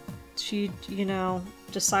 she, you know,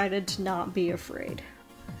 decided to not be afraid.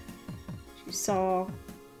 She saw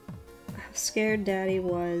how scared Daddy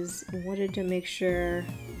was and wanted to make sure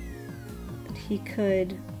that he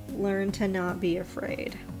could learn to not be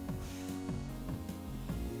afraid.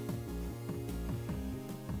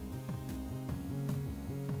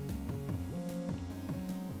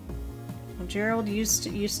 Gerald used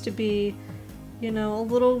to be, you know, a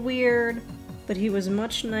little weird, but he was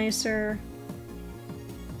much nicer.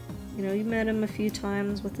 You know, you met him a few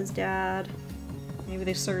times with his dad. Maybe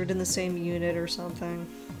they served in the same unit or something.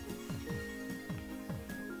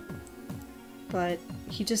 But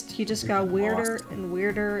he just got weirder and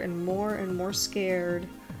weirder and more scared.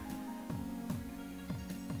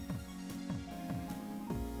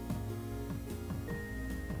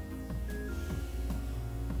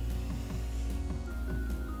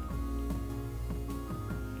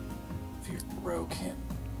 Fear broke him.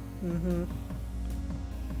 Mm-hmm.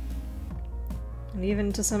 And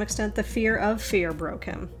even to some extent, the fear of fear broke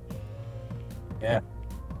him. Yeah.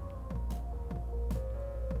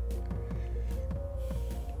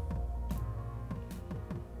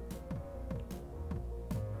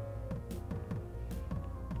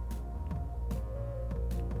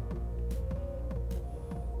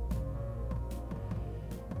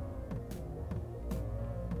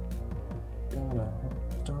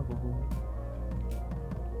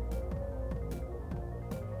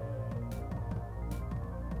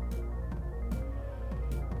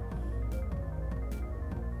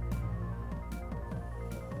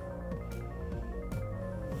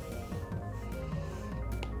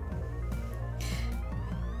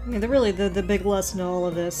 I mean, the big lesson in all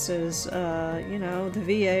of this is, you know, the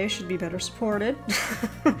VA should be better supported.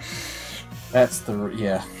 That's the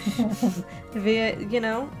yeah. The VA, you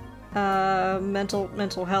know,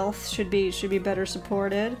 mental health should be better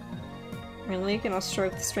supported. Really, you know,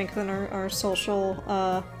 strengthen our social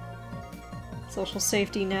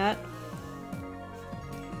safety net.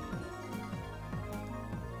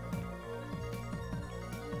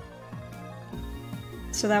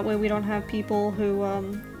 So that way we don't have people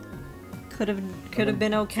who could have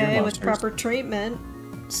been okay with proper treatment,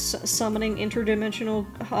 summoning interdimensional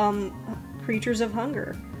creatures of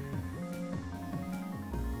hunger.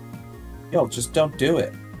 Yo, just don't do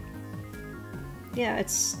it. Yeah,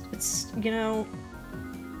 it's you know,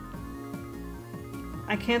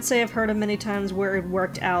 I can't say I've heard of many times where it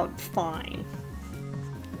worked out fine.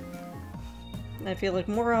 I feel like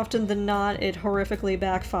more often than not, it horrifically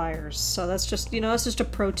backfires. So that's just, you know, that's just a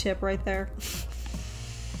pro tip right there.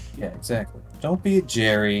 Yeah, exactly. Don't be a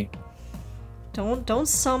Jerry. Don't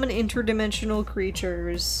summon interdimensional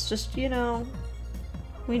creatures. Just, you know,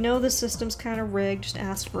 we know the system's kind of rigged. Just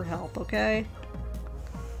ask for help, okay?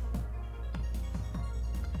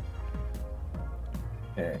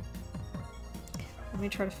 Okay. Let me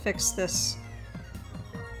try to fix this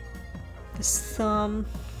thumb.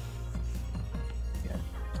 Yeah,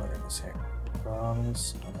 color this hair.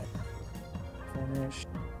 Promise. I'm finish.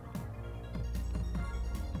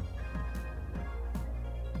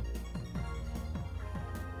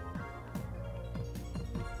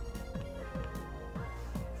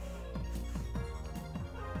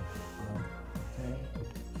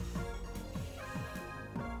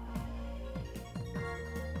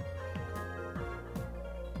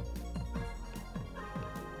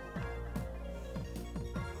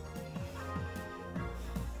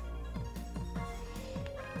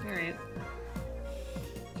 Alright.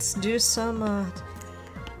 Let's do some,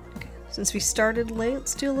 okay. Since we started late,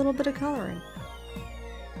 let's do a little bit of coloring.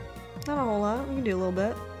 Not a whole lot, we can do a little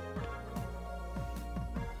bit.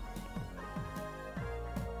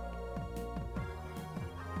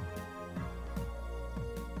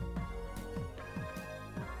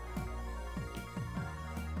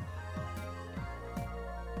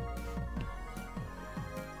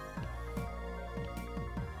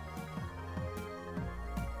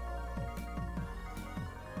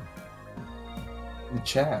 In the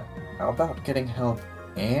chat, how about getting help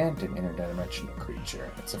and an interdimensional creature?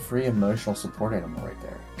 It's a free emotional support animal right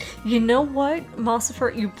there. You know what,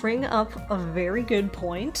 Mossifer, you bring up a very good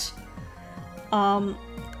point.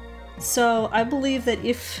 So I believe that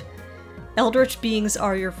if eldritch beings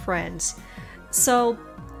are your friends, so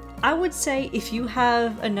I would say if you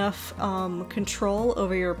have enough control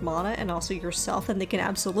over your mana and also yourself, then they can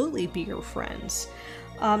absolutely be your friends.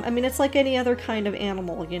 I mean, it's like any other kind of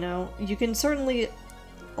animal, you know? You can certainly...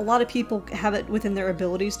 A lot of people have it within their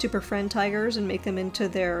abilities to befriend tigers and make them into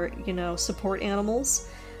their, you know, support animals,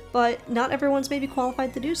 but not everyone's maybe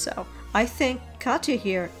qualified to do so. I think Katya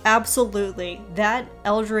here, absolutely, that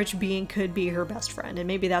eldritch being could be her best friend, and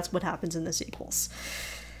maybe that's what happens in the sequels.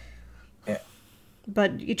 Yeah.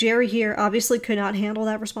 But Jerry here obviously could not handle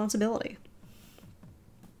that responsibility.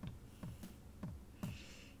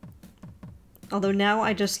 Although now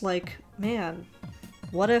I just like, man,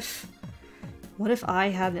 what if I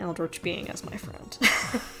had an eldritch being as my friend?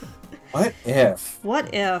 What if?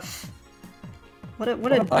 What if?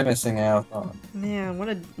 What am I missing out on? Man,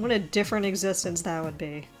 what a different existence that would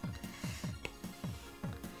be.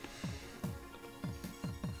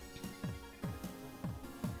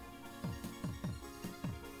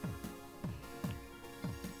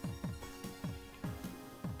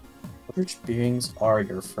 Eldritch beings are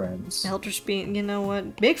your friends. Eldritch being, you know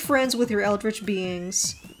what? Make friends with your eldritch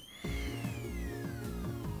beings.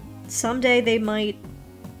 Someday they might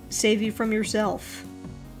save you from yourself.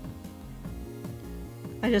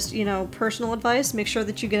 I just, you know, personal advice, make sure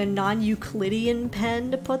that you get a non-Euclidean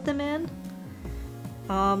pen to put them in.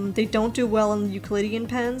 They don't do well in Euclidean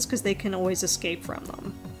pens because they can always escape from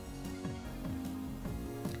them.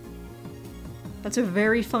 That's a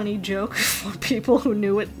very funny joke for people who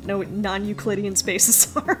know what non-Euclidean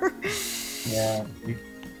spaces are. Yeah,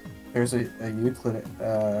 there's a Euclid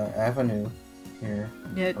avenue here.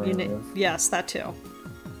 Yeah, yes, that too.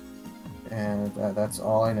 And that's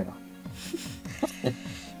all I know.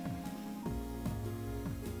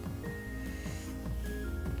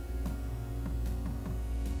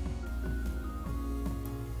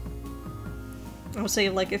 I would say,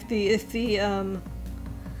 like, if the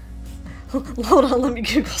hold on, let me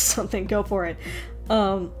Google something, go for it.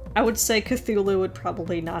 I would say Cthulhu would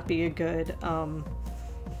probably not be a good,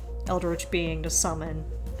 eldritch being to summon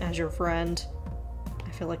as your friend. I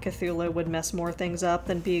feel like Cthulhu would mess more things up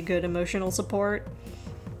than be a good emotional support.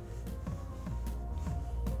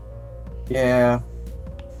 Yeah.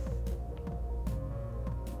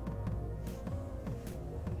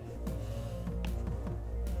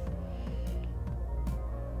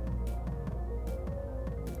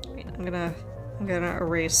 Wait, I'm gonna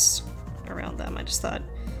erase around them. I just thought,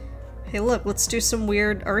 hey look, let's do some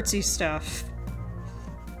weird artsy stuff.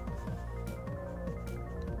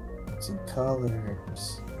 Some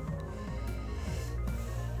colors.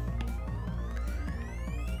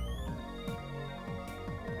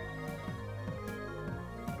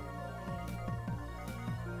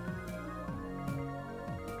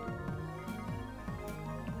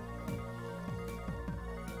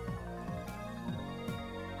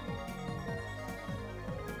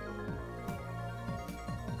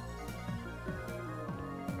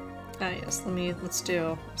 Ah yes, let's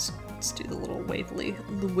do the little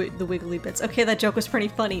the wiggly bits. Okay, that joke was pretty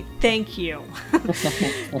funny. Thank you.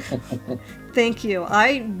 Thank you.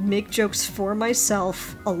 I make jokes for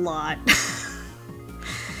myself a lot.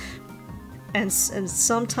 and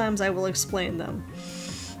sometimes I will explain them.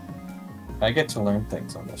 I get to learn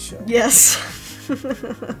things on this show. Yes.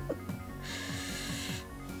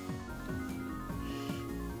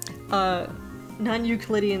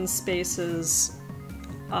 Non-Euclidean spaces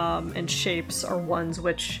and shapes are ones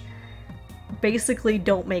which basically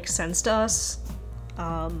don't make sense to us.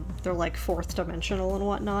 They're like fourth dimensional and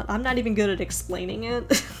whatnot. I'm not even good at explaining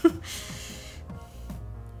it.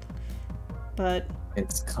 But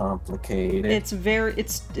it's complicated.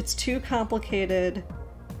 It's too complicated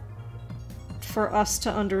for us to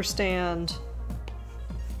understand.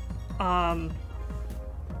 But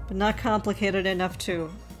not complicated enough to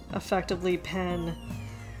effectively pen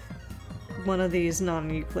one of these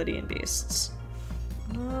non-Euclidean beasts.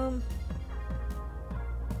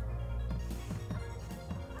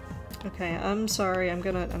 Okay, I'm sorry, I'm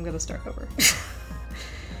gonna start over.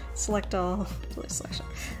 Select all, delete selection.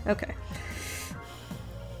 Okay.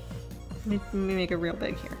 Let me make it real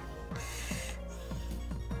big here.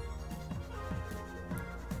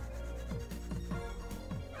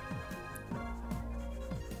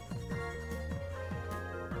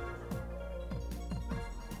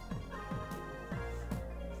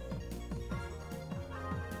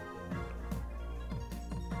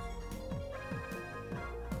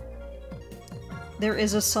 There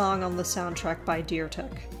is a song on the soundtrack by Deer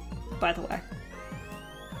Tick, by the way.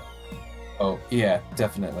 Oh, yeah,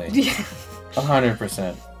 definitely. Yeah.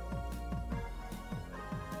 100%.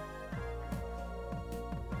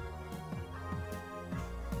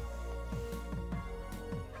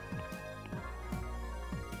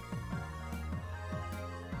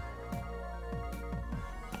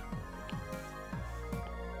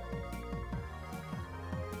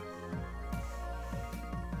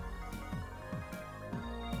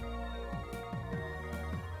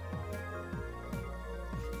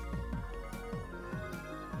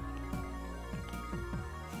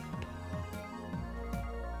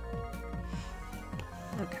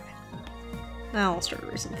 Okay. Now I'll start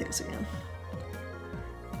erasing things again.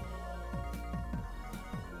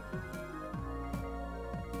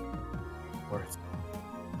 Worth.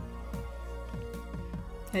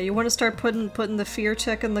 Yeah, you want to start putting the fear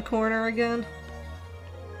tick in the corner again?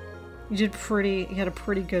 You had a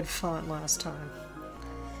pretty good font last time.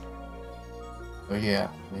 Oh yeah,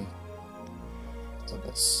 me. So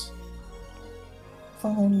this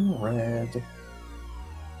fun red.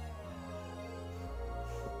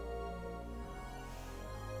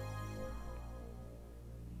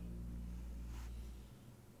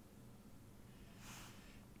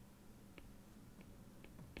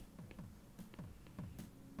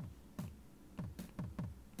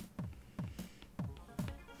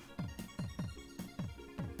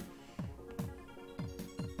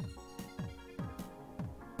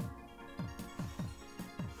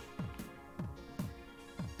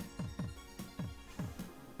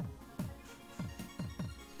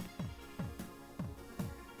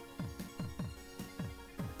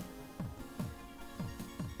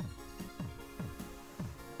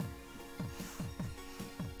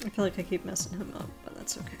 I feel like I keep messing him up, but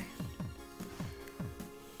that's okay.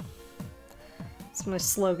 It's my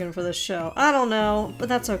slogan for this show. I don't know, but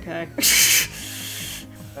that's okay.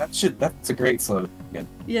 That's a great slogan.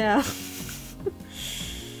 Yeah.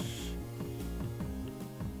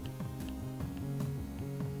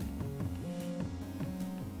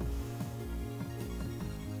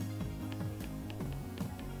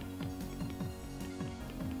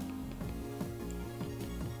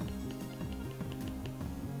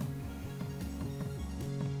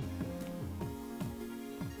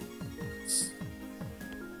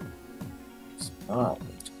 Not.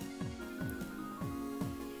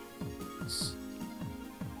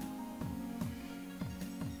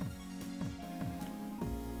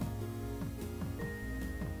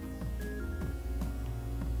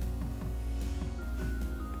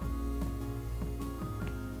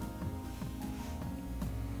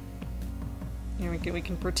 Here we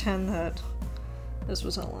can pretend that this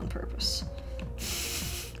was all on purpose.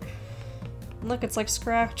 Look, it's like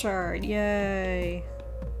scratch art. Yay.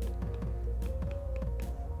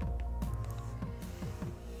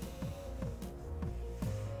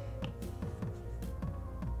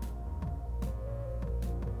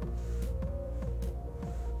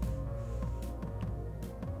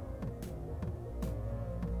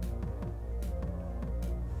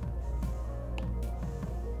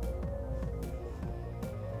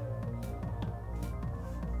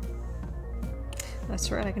 That's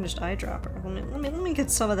right, I can just eyedrop her. Let me get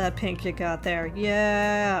some of that pink you got there.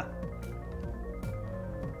 Yeah.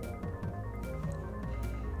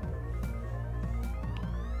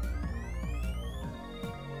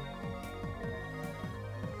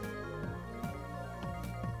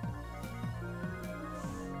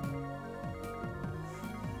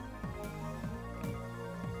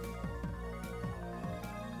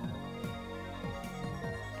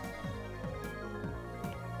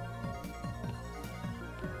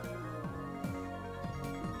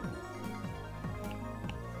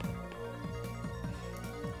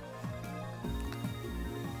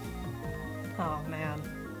 Oh man.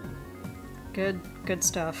 Good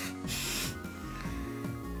stuff.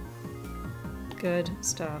 Good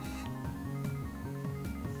stuff.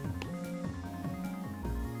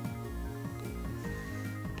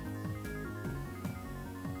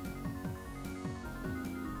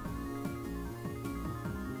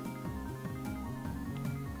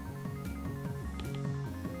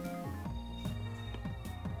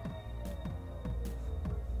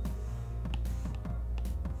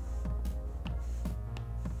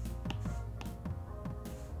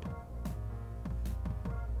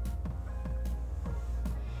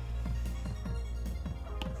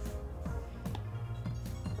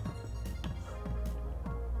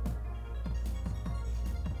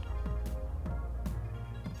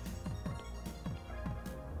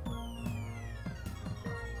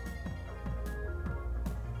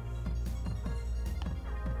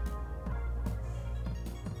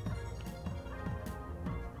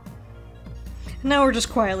 Now we're just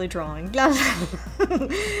quietly drawing.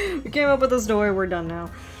 We came up with the story, we're done now.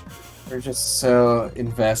 We're just so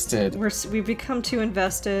invested. We've become too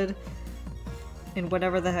invested in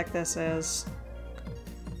whatever the heck this is.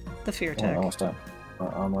 The fear tech. We're almost done.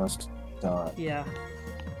 We're almost done. Yeah.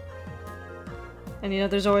 And you know,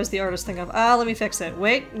 there's always the artist thing of, let me fix it.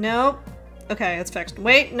 Wait, no. Okay, it's fixed.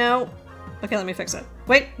 Wait, no. Okay, let me fix it.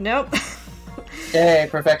 Wait, nope. Yay,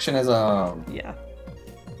 perfectionism. Yeah.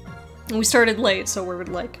 And we started late, so we're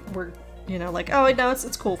you know, like, oh, no,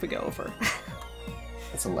 it's cool if we go over.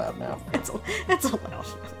 It's allowed now. It's allowed.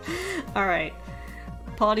 All right.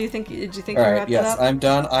 Paul, did you think you wrapped it up? Yes, I'm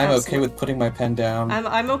done. I'm Absolutely. okay with putting my pen down.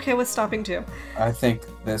 I'm okay with stopping too. I think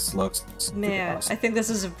this looks Man, awesome. I think this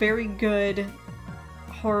is a very good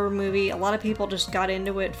horror movie. A lot of people just got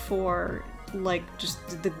into it for like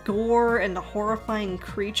just the gore and the horrifying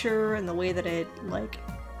creature and the way that it like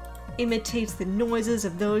imitates the noises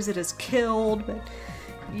of those it has killed, but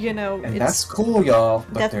you know, and that's cool, y'all.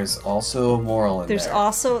 But there's also a moral in there.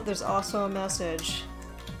 There's also a message.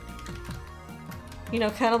 You know,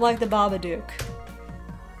 kind of like the Babadook.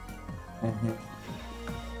 Mm-hmm.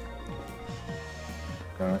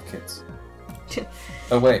 Don't have kids.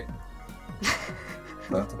 Oh wait.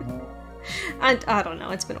 I don't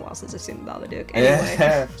know. It's been a while since I've seen the Babadook.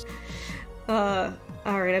 Anyway.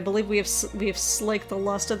 Alright, I believe we have slaked the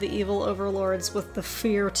lust of the evil overlords with the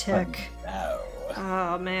fear tick. No.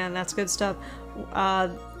 Oh man, that's good stuff.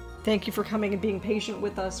 Thank you for coming and being patient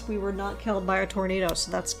with us. We were not killed by a tornado,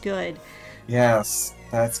 so that's good. Yes,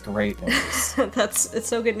 that's great news. It's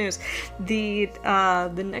so good news. The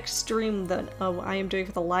next stream that I am doing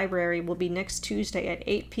for the library will be next Tuesday at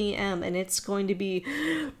 8 p.m. and it's going to be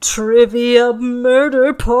Trivia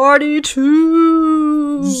Murder Party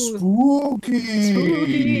 2! Spooky!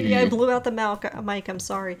 I blew out the mic, I'm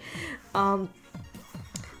sorry.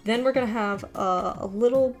 Then we're gonna have a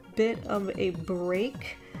little bit of a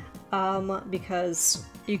break, because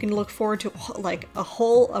you can look forward to like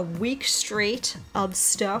a week straight of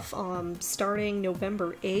stuff starting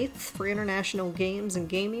November 8th for International Games and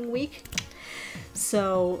Gaming Week.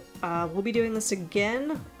 So we'll be doing this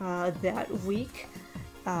again that week.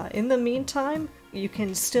 In the meantime, you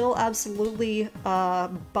can still absolutely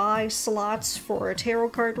buy slots for tarot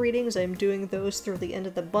card readings. I'm doing those through the end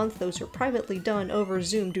of the month. Those are privately done over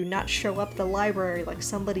Zoom. Do not show up at the library like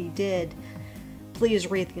somebody did.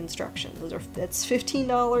 Please read the instructions. That's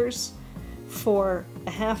 $15 for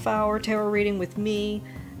a half-hour tarot reading with me,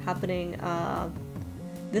 happening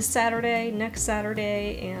this Saturday, next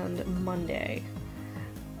Saturday, and Monday.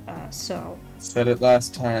 Said it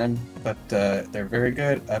last time, but they're very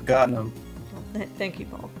good. I've gotten them. Thank you,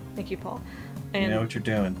 Paul. Thank you, Paul. And, you know what you're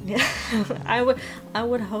doing. Yeah, I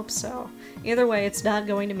would hope so. Either way, it's not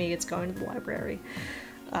going to me. It's going to the library.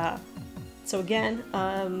 So again,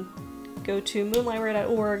 go to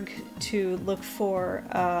moonlightrare.org to look for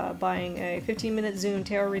buying a 15-minute Zoom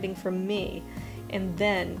tarot reading from me. And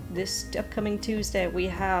then, this upcoming Tuesday, we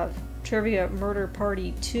have Trivia Murder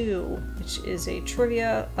Party 2, which is a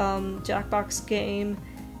trivia Jackbox game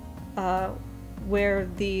where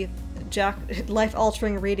the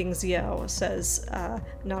life-altering readings says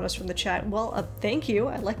anonymous from the chat. Well, thank you.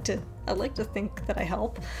 I like to think that I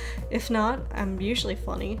help. If not, I'm usually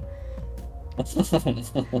funny.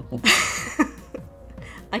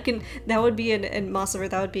 That would be in Mossiver,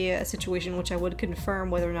 that would be a situation which I would confirm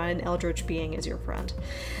whether or not an eldritch being is your friend.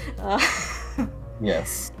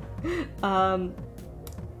 Yes.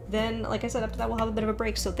 Then, like I said, after that we'll have a bit of a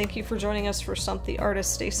break, so thank you for joining us for Stump the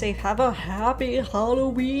Artist. Stay safe, have a happy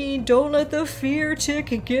Halloween, don't let the fear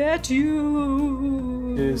tick get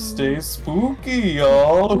you! Stay spooky,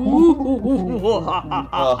 y'all!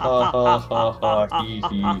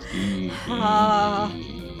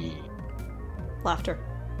 Laughter.